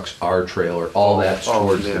 our trailer, all that's all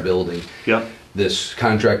towards there. the building. Yep, This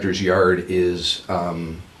contractor's yard is,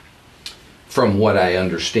 from what I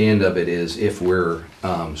understand of it, is if we're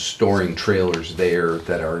storing trailers there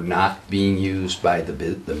that are not being used by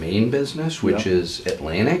the main business, which Yeah. is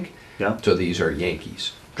Atlantic. yep, So these are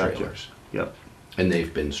Yankees Gotcha. trailers. yep, And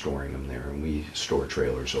they've been storing them there, and we store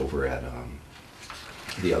trailers over at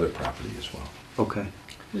the other property as well. okay.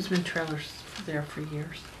 There's been trailers there for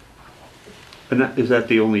years. And is that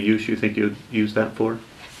the only use you think you'd use that for?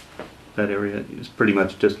 That area is pretty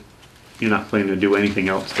much just, you're not planning to do anything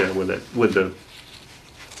else there with it, with the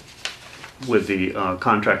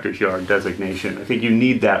contractor's yard designation? I think you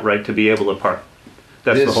need that, right, to be able to park?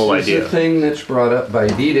 That's the whole This is idea. the thing that's brought up by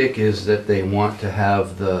DDIC, is that they want to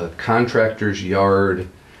have the contractor's yard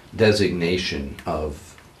designation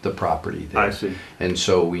of the property there. I see, And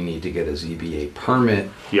so we need to get a ZBA permit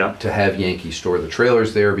yeah, to have Yankee store the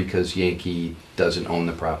trailers there, because Yankee doesn't own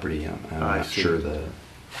the property. I'm I not see. sure the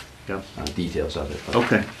yep, details of it, but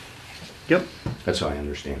okay, yep, that's how I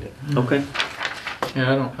understand it. okay,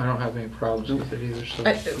 Yeah, I don't have any problems with it either, so.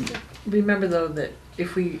 Remember though that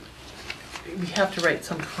if we we have to write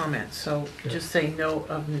some comments, so just say no,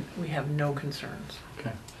 we have no concerns.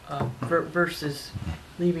 Okay. Versus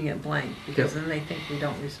leaving it blank, because then they think we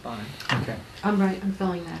don't respond. Okay. I'm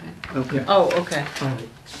filling that in. Okay. Oh, okay. All right.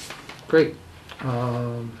 Great.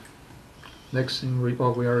 Next thing, we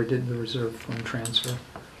already did the reserve fund transfer.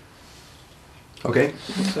 Okay,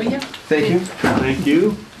 Oh, yeah. thank you. Thank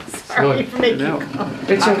you. Sorry for making No.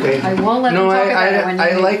 It's okay. I won't let No, them talk about it when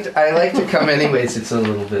you leave. I like to come anyways. It's a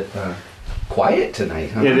little bit quiet tonight,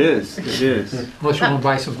 huh? It is. Unless you want to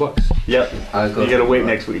buy some books. Yep. I'll go You gotta through wait the book.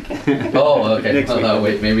 next week. Oh, okay. Next week.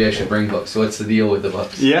 Wait, maybe I should bring books. So what's the deal with the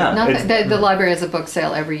books? Yeah. Nothing, it's- the library has a book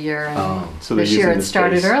sale every year, and Oh, So they're this year using it the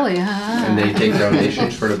started space. early. and they take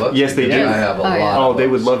donations for the books? Yes, they Because do. I have a Oh, yeah. lot. Oh, of they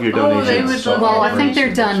would books. love your Oh, donations. they would So love- Well, I I'll think bring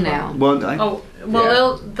they're some done books. now. Well, Oh,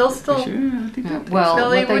 well, Yeah. they'll still, I think Yeah, that- well, So what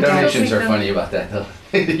they they would do, Donations are them- funny about that though.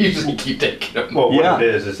 They usually keep taking them. Well, Yeah. what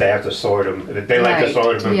it is they have to sort them. They like to Right. sort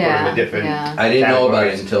them and put them Yeah, in different. yeah. I didn't know about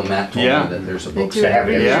it categories. until Matt told Yeah. me that there's a They book do it sale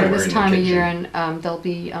every every year summer this in the time of kitchen. year, and they'll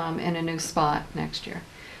be in a new spot next year.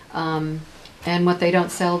 And what they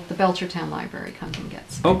don't sell at the Belchertown Library comes and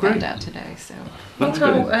gets. Oh, I found great. out today, so. That's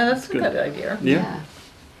oh, good. that's a Good. good idea. Yeah.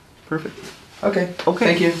 Perfect. Okay. Okay.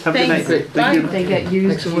 Thank you. Have a good night. Thanks. Thank you. They get Next,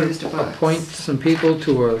 used we'll books. appoint some people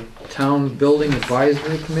to a town building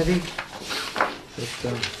advisory committee.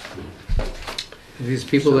 These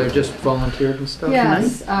people that are just volunteered and stuff.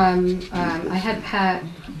 Yes, I had Pat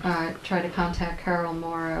try to contact Carol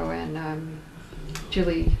Morrow and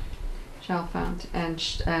Julie Chalfant, and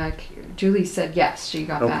Julie said yes, she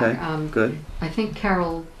got Okay. back. Good. I think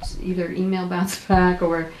Carol either email bounced back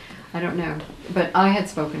or I don't know, but I had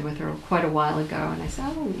spoken with her quite a while ago, and I said,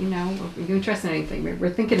 oh, you know, are you interested in anything? We're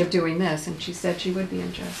thinking of doing this, and she said she would be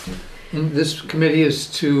interested. And this committee is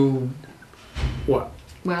to, what?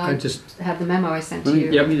 Well, I I just, have the memo I sent to Let me,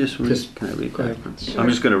 you. let me just read. Just- Can I read go that? ahead. Sure. I'm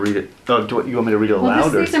just gonna read it. Oh, you want me to read it Well, aloud?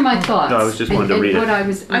 these are my thoughts. No, I was just wanted to and read what it. I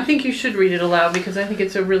was, I think you should read it aloud, because I think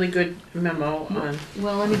it's a really good memo on,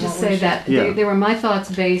 well, let me just What say was that Yeah. they were my thoughts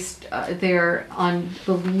based there on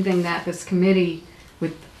believing that this committee,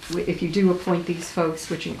 if you do appoint these folks,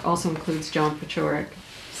 which also includes John Pachorik,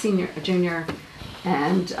 junior,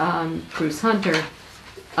 and Bruce Hunter,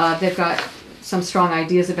 they've got some strong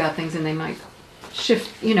ideas about things, and they might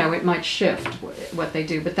shift, you know, it might shift what they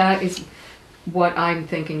do, but that is what I'm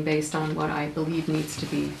thinking based on what I believe needs to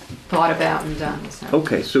be thought about and done, so.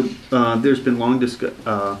 Okay, so there's been long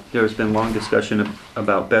discussion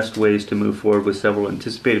about best ways to move forward with several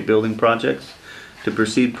anticipated building projects. To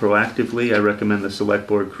proceed proactively, I recommend the Select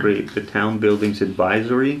Board create the Town Buildings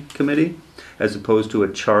Advisory Committee. As opposed to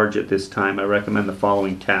a charge at this time, I recommend the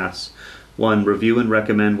following tasks. 1. Review and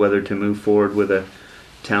recommend whether to move forward with a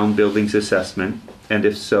town buildings assessment, and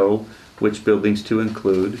if so, which buildings to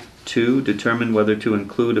include. 2. Determine whether to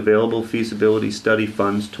include available feasibility study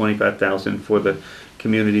funds, $25,000 for the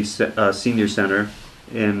community senior center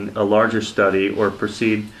in a larger study, or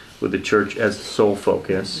proceed with the church as sole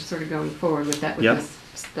focus. Sort of going forward with that, with Yep. this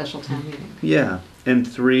special town meeting. Yeah, and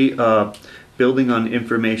 3, building on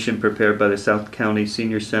information prepared by the South County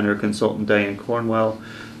Senior Center consultant Diane Cornwell,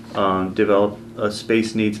 develop a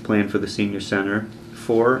space needs plan for the senior center.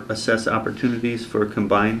 4, assess opportunities for a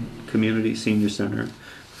combined community senior center.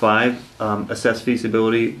 5, assess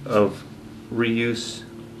feasibility of reuse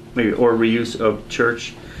of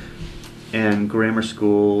church and grammar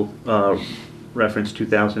school, reference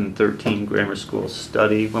 2013 grammar school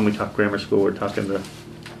study. When we talk grammar school, we're talking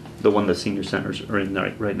the one the senior centers are in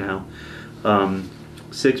right now.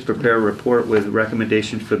 6, prepare a report with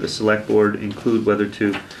recommendations for the select board, include whether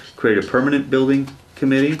to create a permanent building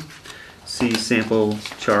committee. See sample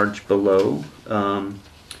charge below.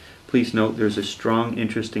 Please note there's a strong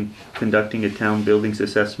interest in conducting a town buildings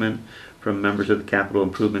assessment from members of the Capital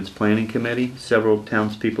Improvements Planning Committee. Several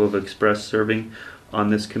townspeople have expressed serving on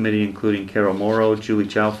this committee, including Carol Morrow, Julie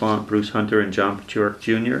Chalfant, Bruce Hunter, and John Pachorik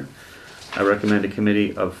Jr. I recommend a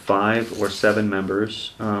committee of 5 or 7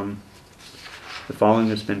 members. The following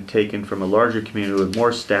has been taken from a larger community with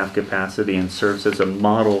more staff capacity and serves as a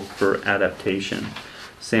model for adaptation.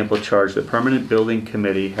 Sample charge. The Permanent Building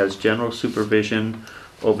Committee has general supervision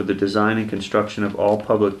over the design and construction of all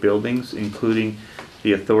public buildings, including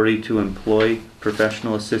the authority to employ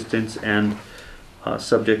professional assistants and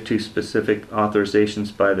subject to specific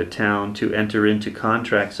authorizations by the town to enter into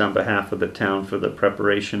contracts on behalf of the town for the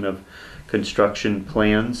preparation of construction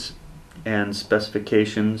plans and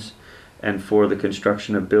specifications and for the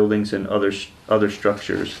construction of buildings and other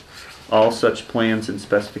structures. All such plans and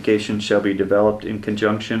specifications shall be developed in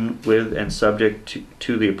conjunction with and subject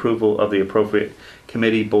to the approval of the appropriate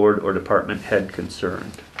committee, board, or department head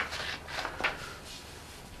concerned.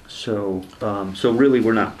 So, so really,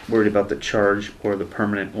 we're not worried about the charge or the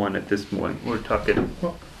permanent one at this point. We're talking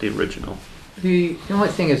the original. The only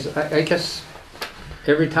thing is, I guess,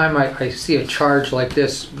 every time I see a charge like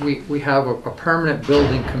this, we have a permanent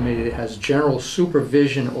building committee that has general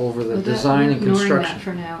supervision over the Well, design we're and ignoring construction. that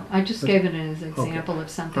for now. I just gave it as an example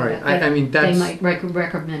of something All right. that I mean, they that's- might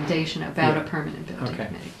recommendation about Yeah. a permanent building Okay.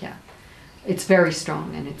 committee, yeah. It's very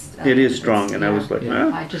strong and it's. It is strong, and I was like, Yeah.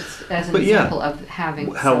 I just, as an But yeah, example of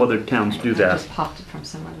having. how some- other towns do I that. just popped it from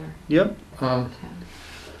some other Yep. town.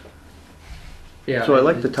 Yeah. So I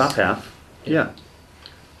like the it's- top half. Yeah.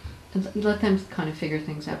 And let them kind of figure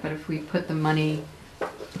things out, but if we put the money,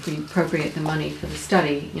 if we appropriate the money for the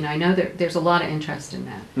study, I know there's a lot of interest in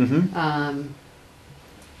that. Mm-hmm.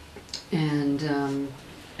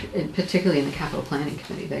 And particularly in the capital planning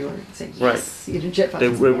committee, they were saying, Right. yes, Jeff. They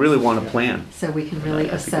really want to plan. So we can really I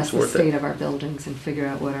think it's assess the worth it. state of our buildings and figure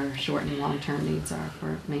out what our short and long-term needs are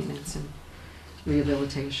for maintenance and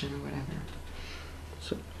rehabilitation or whatever.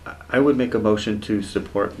 So I would make a motion to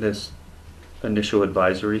support this initial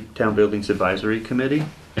town buildings advisory committee,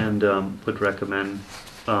 and would recommend,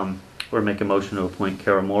 or make a motion to appoint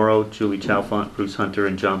Carol Morrow, Julie Chalfont, Bruce Hunter,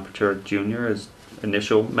 and John Pachur Jr. as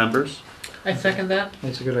initial members. I second that.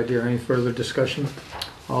 That's a good idea. Any further discussion?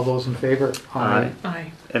 All those in favor? Aye.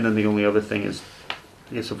 Aye. And then the only other thing is,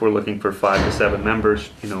 I guess if we're looking for 5 to 7 members,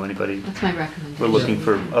 anybody, That's my recommendation. we're looking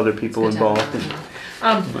for other people It's good to involved.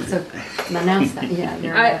 have, And So announce that, yeah.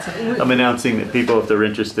 you're I- announcing that. I'm announcing that people, if they're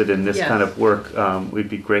interested in this Yes. kind of work, we'd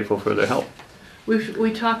be grateful for their help.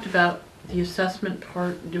 We talked about the assessment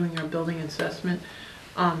part, doing our building assessment.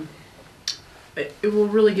 It will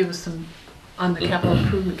really give us some, on the capital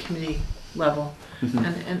improvement committee level. Mhm.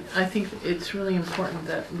 And I think it's really important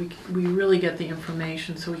that we really get the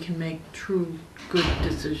information so we can make true, good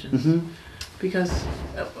decisions. Mhm. Because,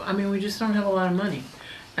 we just don't have a lot of money.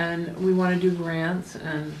 And we want to do grants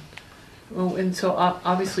and so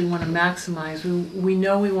obviously we want to maximize. We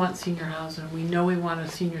know we want senior housing, we know we want a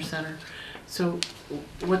senior center. So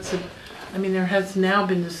there has now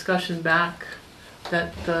been discussion back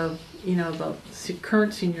that the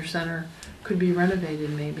current senior center could be renovated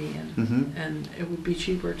maybe, Mhm. and it would be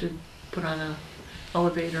cheaper to put on a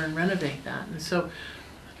elevator and renovate that. And so,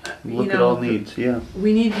 Look at all needs, yeah.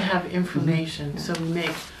 we need to have information so we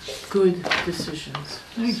make good decisions.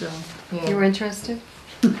 So, You were interested?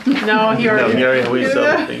 no, he No, already. Mary, we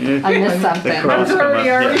saw the thing. I missed The something. cross I'm come up, sorry,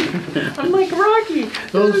 yeah. Ari. I'm like, Rocky,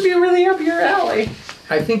 this Those- would be really up your alley.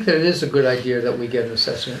 I think that it is a good idea that we get an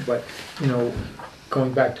assessment, but,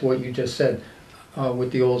 going back to what you just said,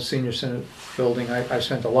 with the old senior center building, I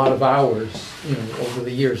spent a lot of hours, over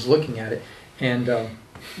the years looking at it. And,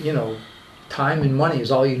 time and money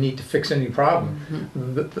is all you need to fix any problem.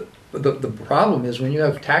 The problem is when you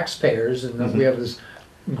have taxpayers and then we have this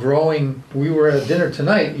growing, we were at dinner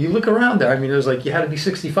tonight, you look around there, it was like you had to be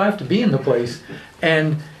 65 to be in the place.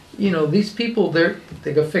 And, these people,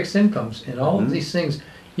 they got fixed incomes and all of these things,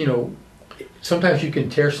 sometimes you can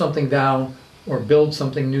tear something down or build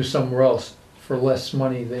something new somewhere else for less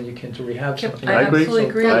money than you can to rehab something. I agree. absolutely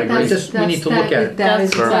agree. I agree. Just, we need to look at it. That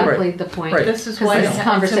is That's exactly the point. Right. This is why Because these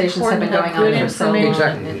conversations have been going on for so long.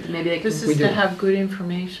 Exactly. And maybe they can. This We is do. to have good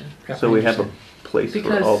information. So we have a place for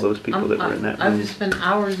Because all those people that were in that I've room. just spent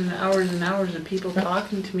hours and hours and hours of people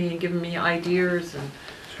talking to me and giving me ideas and,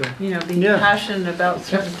 being Yeah. passionate about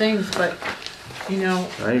certain things, but, I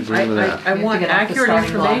agree with that. I We have want to get off the accurate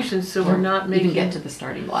starting block. information so we're not Even get making, to the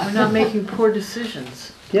starting block. we're not making poor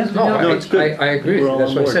decisions. Yeah, No, it's good. I agree. We're all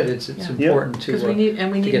That's on what I board. said. It's Yeah. important Because to, we need to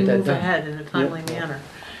to get that move done. ahead in a timely manner.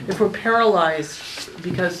 If we're paralyzed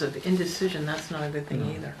because of indecision, that's not a good thing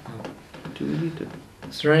either. Do we need to?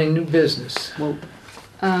 Is there any new business? Well,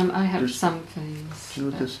 I have There's- some things. You know,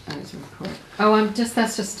 that just- as a report. Oh,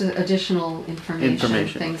 that's just additional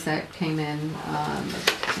Information. things that came in, I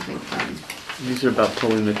think from, these are about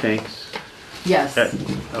pulling the tanks, yes. okay.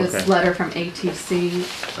 This letter from ATC.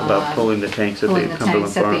 about pulling the tanks at pulling the the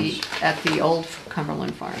Cumberland tanks Farms. at the old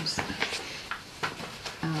Cumberland Farms.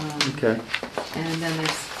 Okay, And then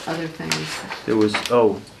there's other things, there was,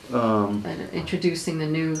 introducing the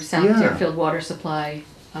new South Yeah. Deerfield water supply,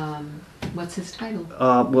 what's his title?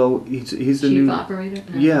 well, he's the Chief new, operator?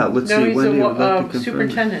 No. yeah, let's No, see, he's when a do you would like to confirm?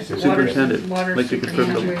 superintendent. Superintendent. Water Like to confirm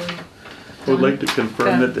the- superintendent. I would like to confirm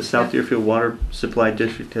Done. that the South Deerfield Water Supply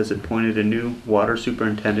District has appointed a new water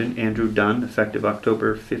superintendent, Andrew Dunn, effective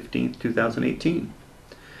October 15th, 2018.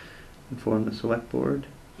 Inform the select board.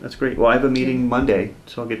 That's great. Well, I have a meeting Monday,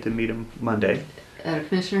 so I'll get to meet him Monday At a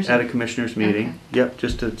commissioner's? at a commissioners meeting. Okay. Yep,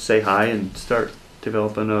 just to say hi and start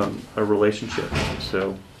developing a relationship.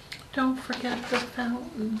 So, Don't forget the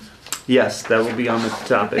fountains. Yes, that will be on the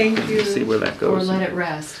topic. Thank and you. See where that Or goes. let it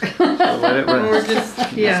rest. Let it Or rest.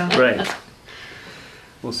 just, yeah. Right.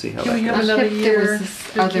 We'll see how Can we that have goes. another There was year?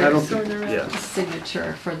 this to other- get I don't sorted think- out? yeah.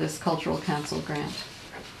 Signature for this cultural council grant.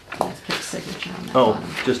 Let's put signature on that Oh, bottom.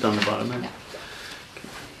 just on the bottom there.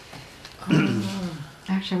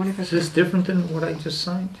 Actually, I wonder if Is it's. this different than what I just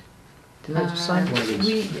signed? Didn't I just sign one of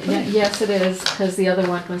these? Yes, it is, because the other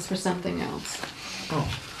one was for something else. Oh,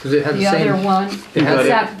 because it had the The same. other one, It has-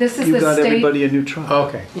 except this is You the got state. everybody a new truck.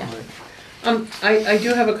 Okay. Yeah. all right. I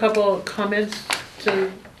do have a couple comments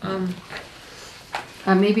to,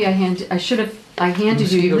 Maybe I should have, I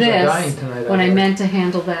handed you Mosquitoes are dying this tonight, when I heard. meant to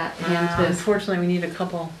handle that, hand this. unfortunately, we need a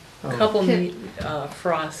couple Oh. neat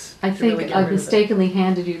frosts. I to really think get I rid of it. mistakenly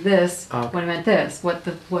handed you this Okay. when I meant this. What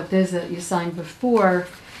is it you signed before?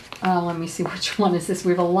 Let me see, which one is this?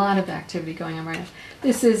 We have a lot of activity going on right now.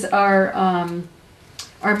 This is our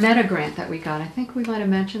meta grant that we got. I think we might have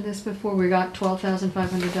mentioned this before. We got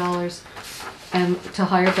 $12,500 and to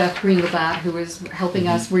hire Beth Greenblatt, who was helping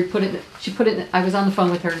us. We put it. She put it. I was on the phone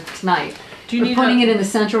with her tonight. Do you We're need putting a- it in the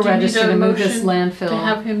central do you need register a to move this motion landfill. To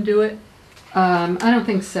have him do it? I don't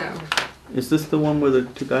think so. Is this the one where the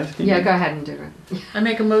two guys came Yeah, in? go ahead and do it. I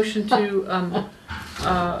make a motion to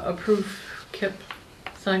approve Kip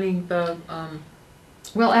signing the,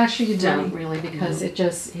 Well, actually, you don't Money. really, because it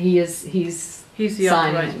just, he's he's the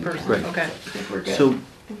signing authorized it, person, Right. okay. I think we're good. So, I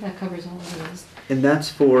think that covers all of those. and that's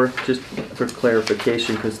for, just for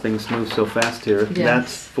clarification, because things move so fast here, Yes.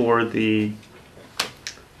 that's for the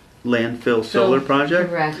landfill solar project?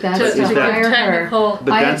 Correct, To that's Is to to that- hire get her. technical,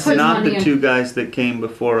 But I had that's put not money the in- two guys that came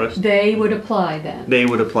before us. They would apply then. They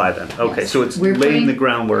would apply then. Okay, Yes. so it's We're laying putting the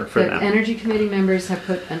groundwork for The them. energy committee members have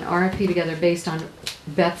put an RFP together based on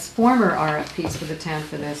Beth's former RFPs for the town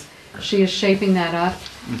for this. She is shaping that up,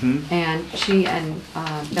 Mhm. and she and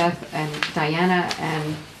Beth and Diana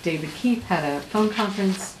and David Keith had a phone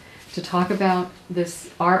conference to talk about this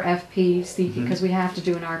RFP, see, Mhm. because we have to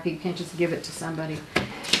do an RFP, you can't just give it to somebody.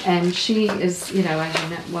 And she is, you know, as you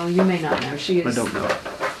know, well, you may not know, she I is. don't know.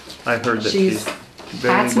 I heard that She's she's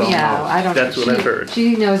very Cat's well meow, known. I don't know. That's what I've heard.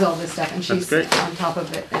 She knows all this stuff, and she's great. on top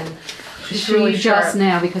of it, and She's she really just sharp.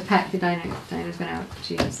 now, because Diana's been out,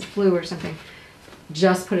 she has the flu or something,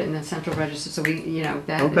 just put it in the central register, so we, you know,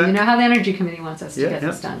 that, Okay. you know how the energy committee wants us to Yeah, get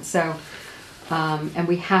this yeah. done, so, and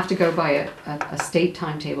we have to go by a state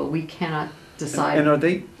timetable, we cannot And decide are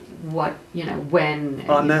they, what, you know, when.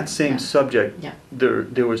 on that same Yeah. subject, Yeah.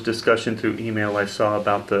 there was discussion through email I saw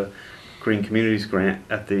about the Green Communities Grant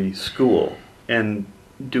at the school. And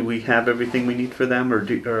do we have everything we need for them, or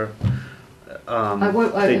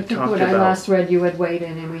I they think talked what I about? last read, you had weighed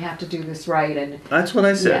in, and we have to do this right, and That's what I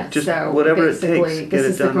yeah, said, just so whatever it takes, basically, get this it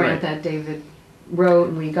is the done grant right. that David wrote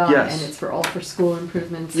and we got, Yes. and it's for all for school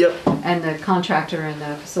improvements. Yep, And the contractor and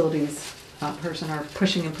the facilities person are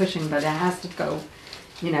pushing and pushing, but it has to go,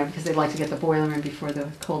 you know, because they'd like to get the boiler in before the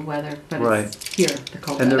cold weather, but Right. it's here, the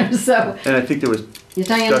cold And there- weather, so and I think there was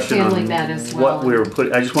Diana's discussion handling on that as well. what we were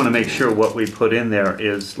put, I just wanna make sure what we put in there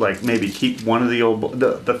is like maybe keep one of the old,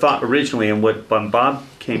 the thought originally, and what Bob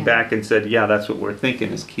came Yeah. back and said, yeah, that's what we're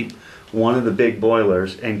thinking, is keep one of the big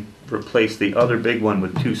boilers and replace the other big one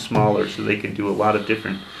with two smaller, so they can do a lot of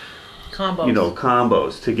different, combos. you know,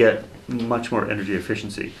 combos to get much more energy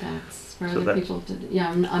efficiency. That's for So other that's- people to, yeah,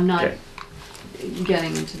 I'm not Okay.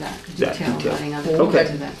 getting into that That detail, detail. letting other Well, people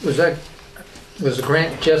Okay. do that. Was the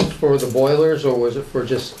grant just for the boilers, or was it for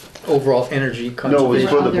just overall energy No, it conservation? was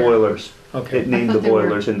for the Other- boilers. It Okay. named I the thought they were-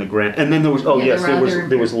 boilers in the grant, and then there was, oh Yeah, yes, there were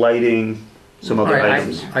there was lighting, some other All right,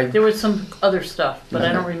 items. There was some other stuff, but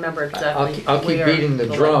I don't remember exactly. I'll keep where beating the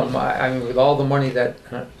drum. lighting- I mean, with all the money that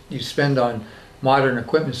you spend on modern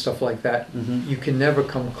equipment, stuff like that, Mhm. you can never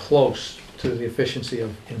come close to the efficiency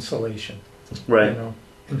of insulation. Right. You know,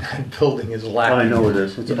 and that building is lacking. I know it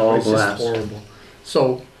is. It's You know, all it's just glass. horrible.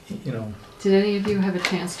 So, you know, Did any of you have a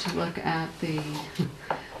chance to look at the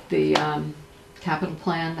capital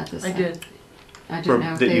plan that this? I did. I For, don't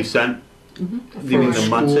know if that you they, sent, Mhm. you mean For the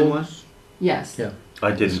Munson one? schools? Yes. Yeah. I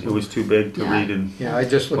didn't, it was too big to Yeah. read and, Yeah, I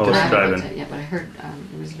just looked Well, I it's at haven't it. looked driving. at it yet, but I heard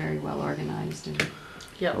it was very well organized, and I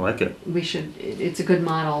Yep. like it. we should, it's a good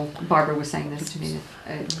model, Barbara was saying this to me,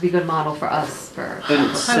 it'd be a good model for us, for.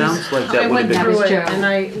 And it sounds like I that would have went been, That through was it Joe. and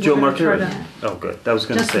I. Joe we're gonna try Marquardt. to- Yeah. oh good, I was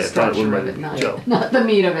gonna Just say, the I thought it structure would of have it, been not, Joe. not the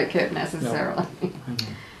meat of it necessarily.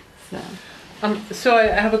 So, So I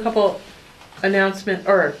have a couple announcement,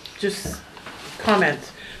 or just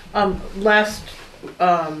comments. Last,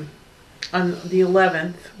 on the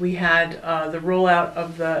 11th, we had the rollout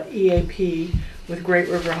of the EAP with Great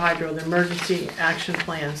River Hydro, the Emergency Action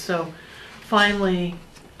Plan. So finally,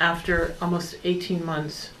 after almost 18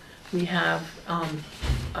 months, We have a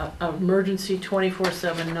emergency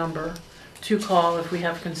 24/7 number to call if we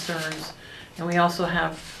have concerns. And we also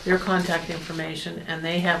have their contact information, and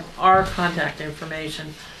they have our contact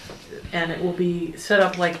information. And it will be set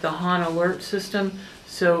up like the HON alert system,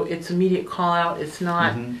 so it's immediate call out. It's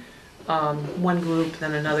not one group,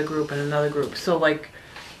 then another group, and another group. So like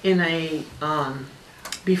in a,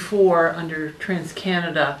 before under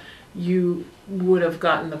TransCanada, you would have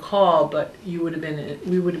gotten the call, but you would have been,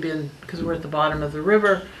 we would have been, because we're at the bottom of the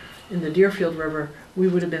river, in the Deerfield River, we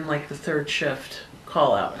would have been like the third shift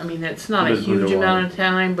call out. I mean, it's not a huge amount of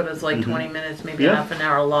time, but it's like 20 minutes, maybe half an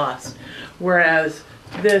hour lost. Whereas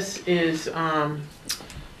this is,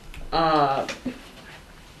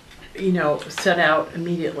 you know, set out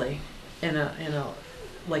immediately in a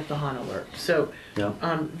like the HON alert. So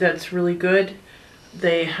that's really good.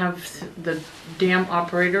 They have the dam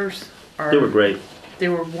operators are. They were great. They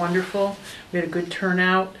were wonderful. We had a good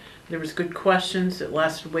turnout. There was good questions. It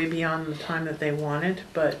lasted way beyond the time that they wanted,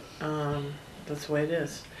 but that's the way it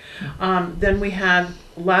is. Then we had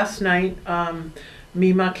last night.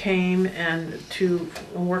 MEMA came and to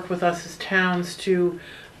work with us as towns to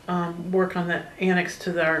work on the annex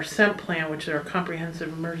to our SEMP plan, which is our Comprehensive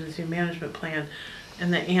Emergency Management Plan.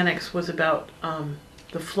 And the annex was about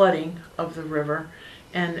the flooding of the river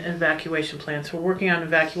and evacuation plan. So we're working on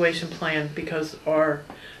evacuation plan because our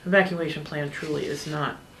evacuation plan truly is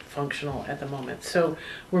not functional at the moment. So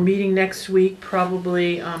we're meeting next week,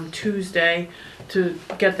 probably Tuesday, to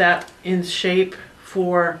get that in shape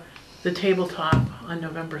for the tabletop on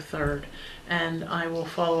November 3rd. And I will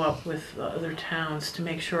follow up with other towns to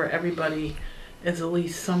make sure everybody is at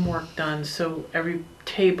least some work done, so every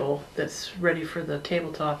table that's ready for the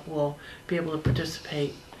tabletop will be able to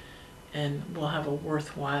participate, and we'll have a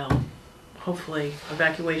worthwhile, hopefully,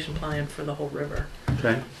 evacuation plan for the whole river.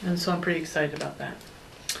 Okay. And so I'm pretty excited about that.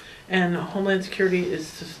 And Homeland Security is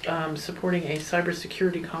supporting a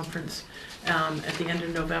cybersecurity conference at the end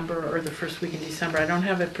of November or the first week in December. I don't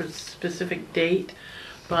have a specific date,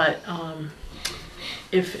 but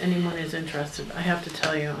if anyone is interested, I have to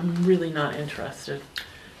tell you, I'm really not interested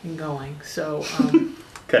in going. So,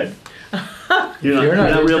 Okay. You're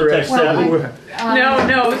not real tech savvy.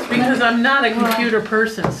 no, it's because I'm not a computer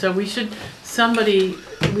person. So we should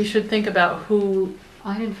think about who.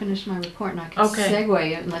 I didn't finish my report, and I can Okay.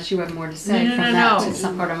 segue it unless you have more to say No. to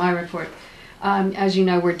some part of my report. As you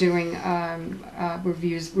know, we're doing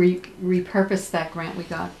reviews, repurpose that grant we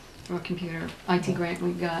got, or computer IT grant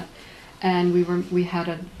we got, and we had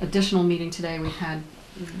an additional meeting today. We've had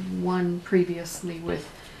one previously with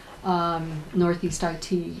Northeast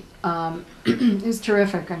IT. It was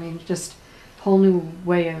terrific. I mean, just whole new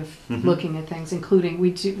way of looking at things, including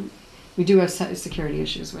we do have security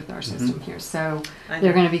issues with our system here. So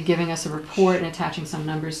they're going to be giving us a report and attaching some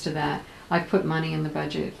numbers to that. I've put money in the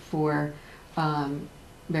budget for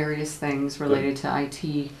various things related to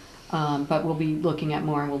IT, but we'll be looking at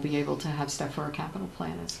more, and we'll be able to have stuff for our capital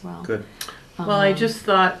plan as well. Good. Well, I just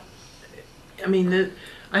thought, I mean,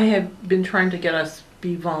 I had been trying to get us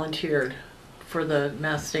be volunteered for the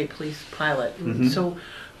Mass State Police pilot, so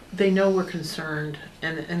they know we're concerned,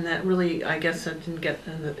 and that really, I guess, it didn't get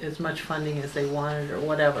as much funding as they wanted or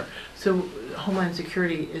whatever. So Homeland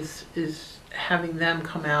Security is having them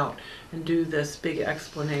come out and do this big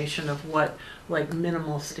explanation of what, like,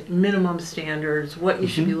 minimum standards, what you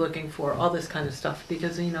should be looking for, all this kind of stuff,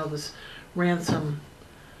 because you know this ransom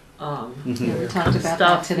We talked about that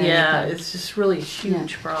stuff. today. Yeah, it's just really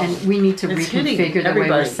huge problem. And we need to It's hitting reconfigure the way we're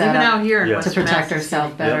everybody, set even up out here in to Western protect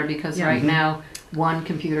ourselves Massachusetts. better, because right now one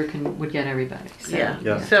computer would get everybody. So,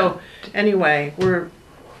 Yeah. So anyway,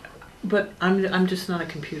 but I'm just not a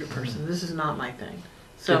computer person. This is not my thing.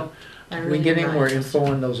 So I Are really we getting am not more interested.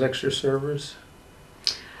 info on those extra servers?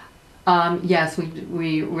 Yes,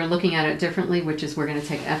 we're looking at it differently, which is we're going to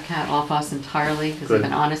take FCAT off us entirely, because Good. they've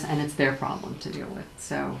been honest, and it's their problem to deal with.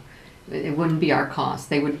 So it wouldn't be our cost.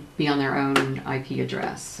 They would be on their own IP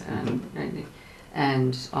address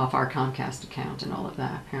and off our Comcast account and all of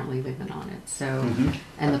that. Apparently they've been on it. So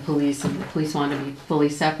and the police want to be fully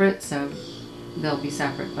separate, so they'll be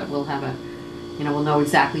separate. But we'll have we'll know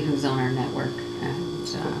exactly who's on our network, and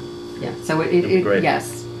So it Great.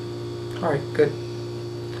 yes. All right, good.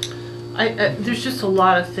 There's just a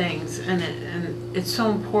lot of things, and it's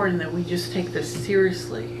so important that we just take this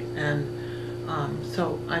seriously. And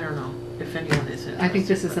so I don't know if anyone is interested. I think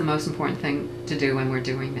this is the most important thing to do, and we're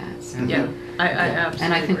doing that. So. Yeah, I absolutely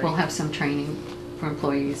And I think agree. we'll have some training for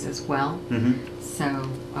employees as well. So,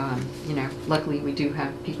 luckily we do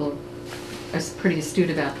have people pretty astute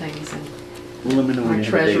about things, and Well, let me know when our you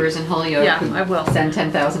have a date. treasurers in Holyoke Yeah, I will. send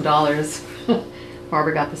 $10,000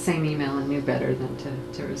 Barbara got the same email and knew better than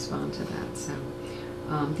to respond to that. So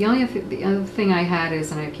the other thing I had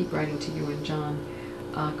is, and I keep writing to you and John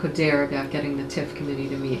Codere about getting the TIF committee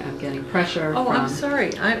to meet. I'm getting pressure. Oh, from, I'm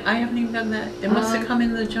sorry. I haven't even done that. It must have come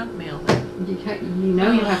in the junk mail then. You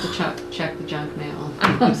know you have to check the junk mail.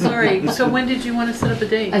 I'm sorry. So when did you want to set up a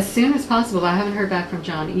date? As soon as possible. I haven't heard back from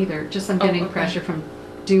John either. Just I'm getting okay. pressure from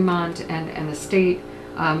Dumont and the state.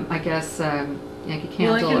 I guess Yankee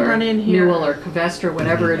Well, I Candle can or run in here. Newell or Covestre,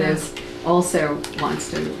 whatever it Yeah. is, also wants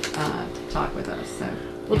to talk with us. So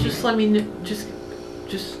Well, just let me just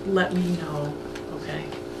let me know. Okay.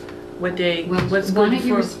 What day? Well, what's why good don't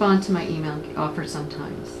you for? respond to my email offer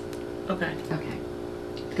sometimes? Okay. Okay.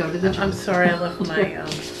 Go to the I'm junk. sorry, I left my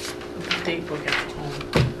date book at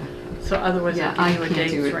home. So otherwise, Yeah, I I can give you a can't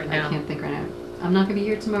do date it. right I now. can't think right now. I'm not going to be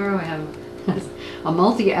here tomorrow. I have a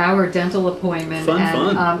multi-hour dental appointment. Fun,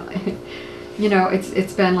 and, fun. You know,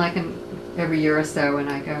 it's been like every year or so, and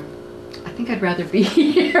I go, I think I'd rather be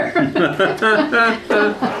here.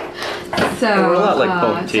 So, We're a lot like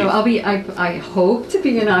pulling teeth. so I'll be. I hope to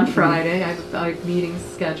be in on Friday. I have meetings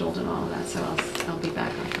scheduled and all of that, so I'll be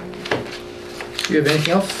back on Friday. Do you have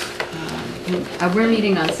anything else? We're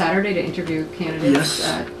meeting on Saturday to interview candidates.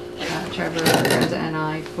 Yes. Trevor, Brenda, and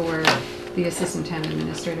I for the assistant town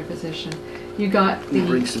administrator position. You got the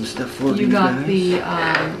Bring some stuff for you these got guys. the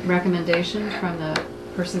recommendation from the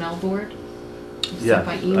personnel board. Sent Yeah,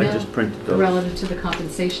 by I email just printed those. relative to the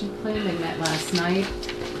compensation plan. They met last night.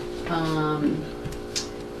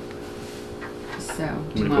 So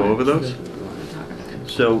do you Wanna go wanna- over those? do you wanna talk about it?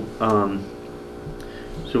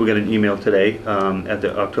 So we got an email today at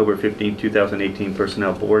the October 15, 2018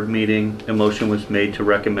 Personnel Board meeting. A motion was made to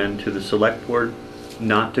recommend to the Select Board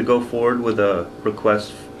not to go forward with a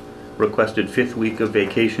requested 5th week of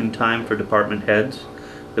vacation time for department heads.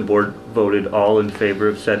 The board voted all in favor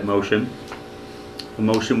of said motion. A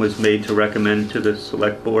motion was made to recommend to the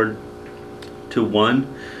Select Board to 1,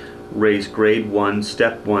 raise grade 1,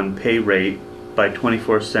 step 1 pay rate by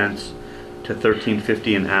 24 cents to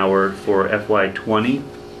 $13.50 an hour for FY20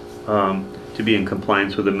 to be in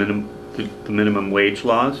compliance with the minimum wage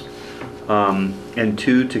laws. And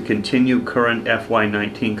 2, to continue current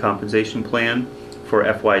FY19 compensation plan for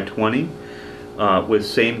FY20 with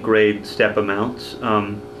same grade step amounts.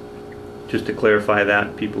 Just to clarify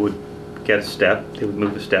that, people would get a step, they would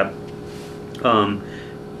move a step.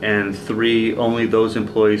 And 3, only those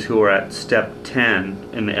employees who are at step 10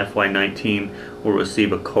 in the FY19 will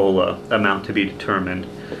receive a COLA amount to be determined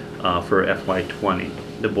for FY20.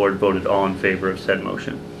 The board voted all in favor of said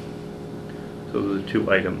motion. So those are the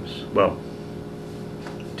 2 items. Well,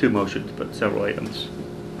 2 motions, but several items.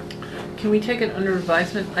 Can we take it under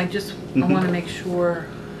advisement? I Mhm. want to make sure.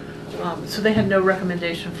 So they had no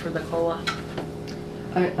recommendation for the COLA.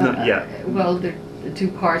 Not yet. Well, the 2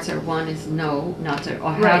 parts are, one is no, not to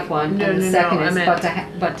or Right. have one, No, and the no, second no, I is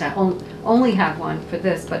meant- but to only have one for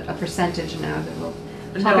this, but a percentage now that we'll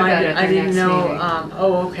talk No, about I at their didn't next know. meeting.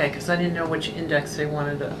 Oh, okay, because I didn't know which index they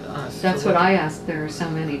wanted us to That's look what at. I asked. There are so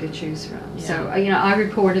many to choose from. So Yeah. you know, I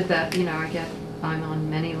reported that I'm on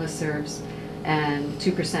many listservs, and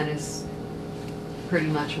 2% is pretty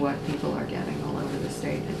much what people are getting all over the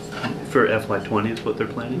state. It's, For FY20 is what they're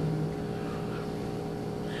planning?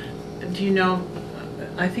 Do you know?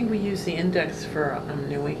 I think we use the index for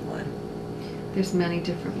New England. There's many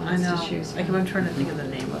different I ones know. to choose I'm from. trying to think of the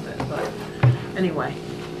name of it, but anyway.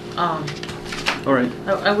 All right.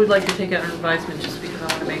 I would like to take it under advisement just because I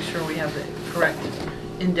want to make sure we have the correct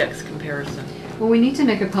index comparison. Well, we need to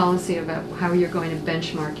make a policy about how you're going to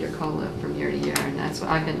benchmark your COLA from year to year, and that's what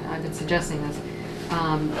I've been suggesting this,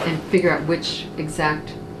 and figure out which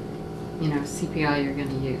exact, CPI you're going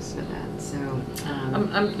to use for that. So,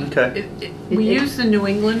 Okay. We It- use the New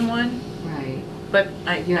England one, right, but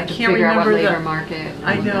I you have to can't figure out what remember labor the. market. and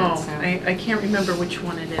I all know. that, so. I can't remember which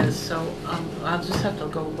one it is, so I'll just have to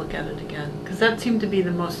go look at it again because that seemed to be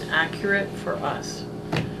the most accurate for us.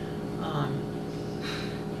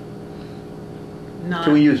 Not.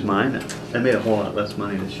 Can we use mine? I made a whole lot less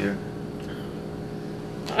money this year.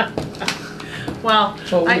 Well,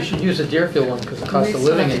 Well, I- we should use the Deerfield one because the cost We of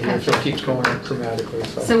still living have in to catch Deerfield up. keeps going up dramatically,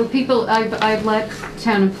 so. So people, I've let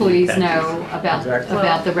town employees know Exactly.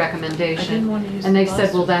 about the I recommendation, didn't want to use and the they've said,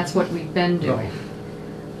 last well, one. that's what we've been doing.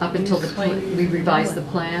 Up until we revised the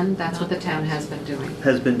plan, that's what the town has been doing.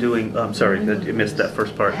 Has been doing, I'm sorry, I missed that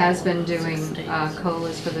first part. Has been doing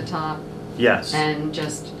COLAs for the top Yes. and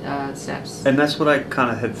just steps. And that's what I kind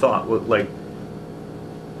of had thought, like,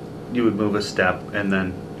 you would move a step and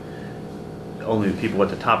then only the people at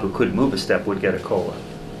the top who couldn't move a step would get a COLA.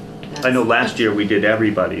 I know last year we did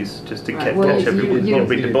everybody's, just to Right, catch well, everyone. you-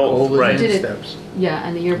 We did both, right. did it- Steps. Yeah,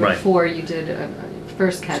 and the year Right. before you did a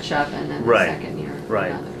first catch up and then the Right, second year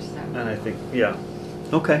right. another, so. And I think, yeah,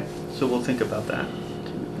 okay, so we'll think about that,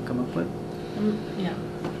 see what we can come up with. Yeah.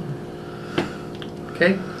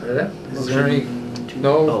 Okay, is that it? Is there any,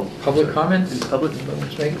 no Oh, public sorry. comments? Any public?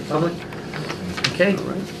 Let's make it public. Okay, All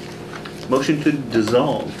right. Motion to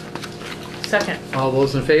dissolve. Second. all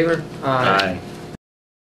those in favor? Aye.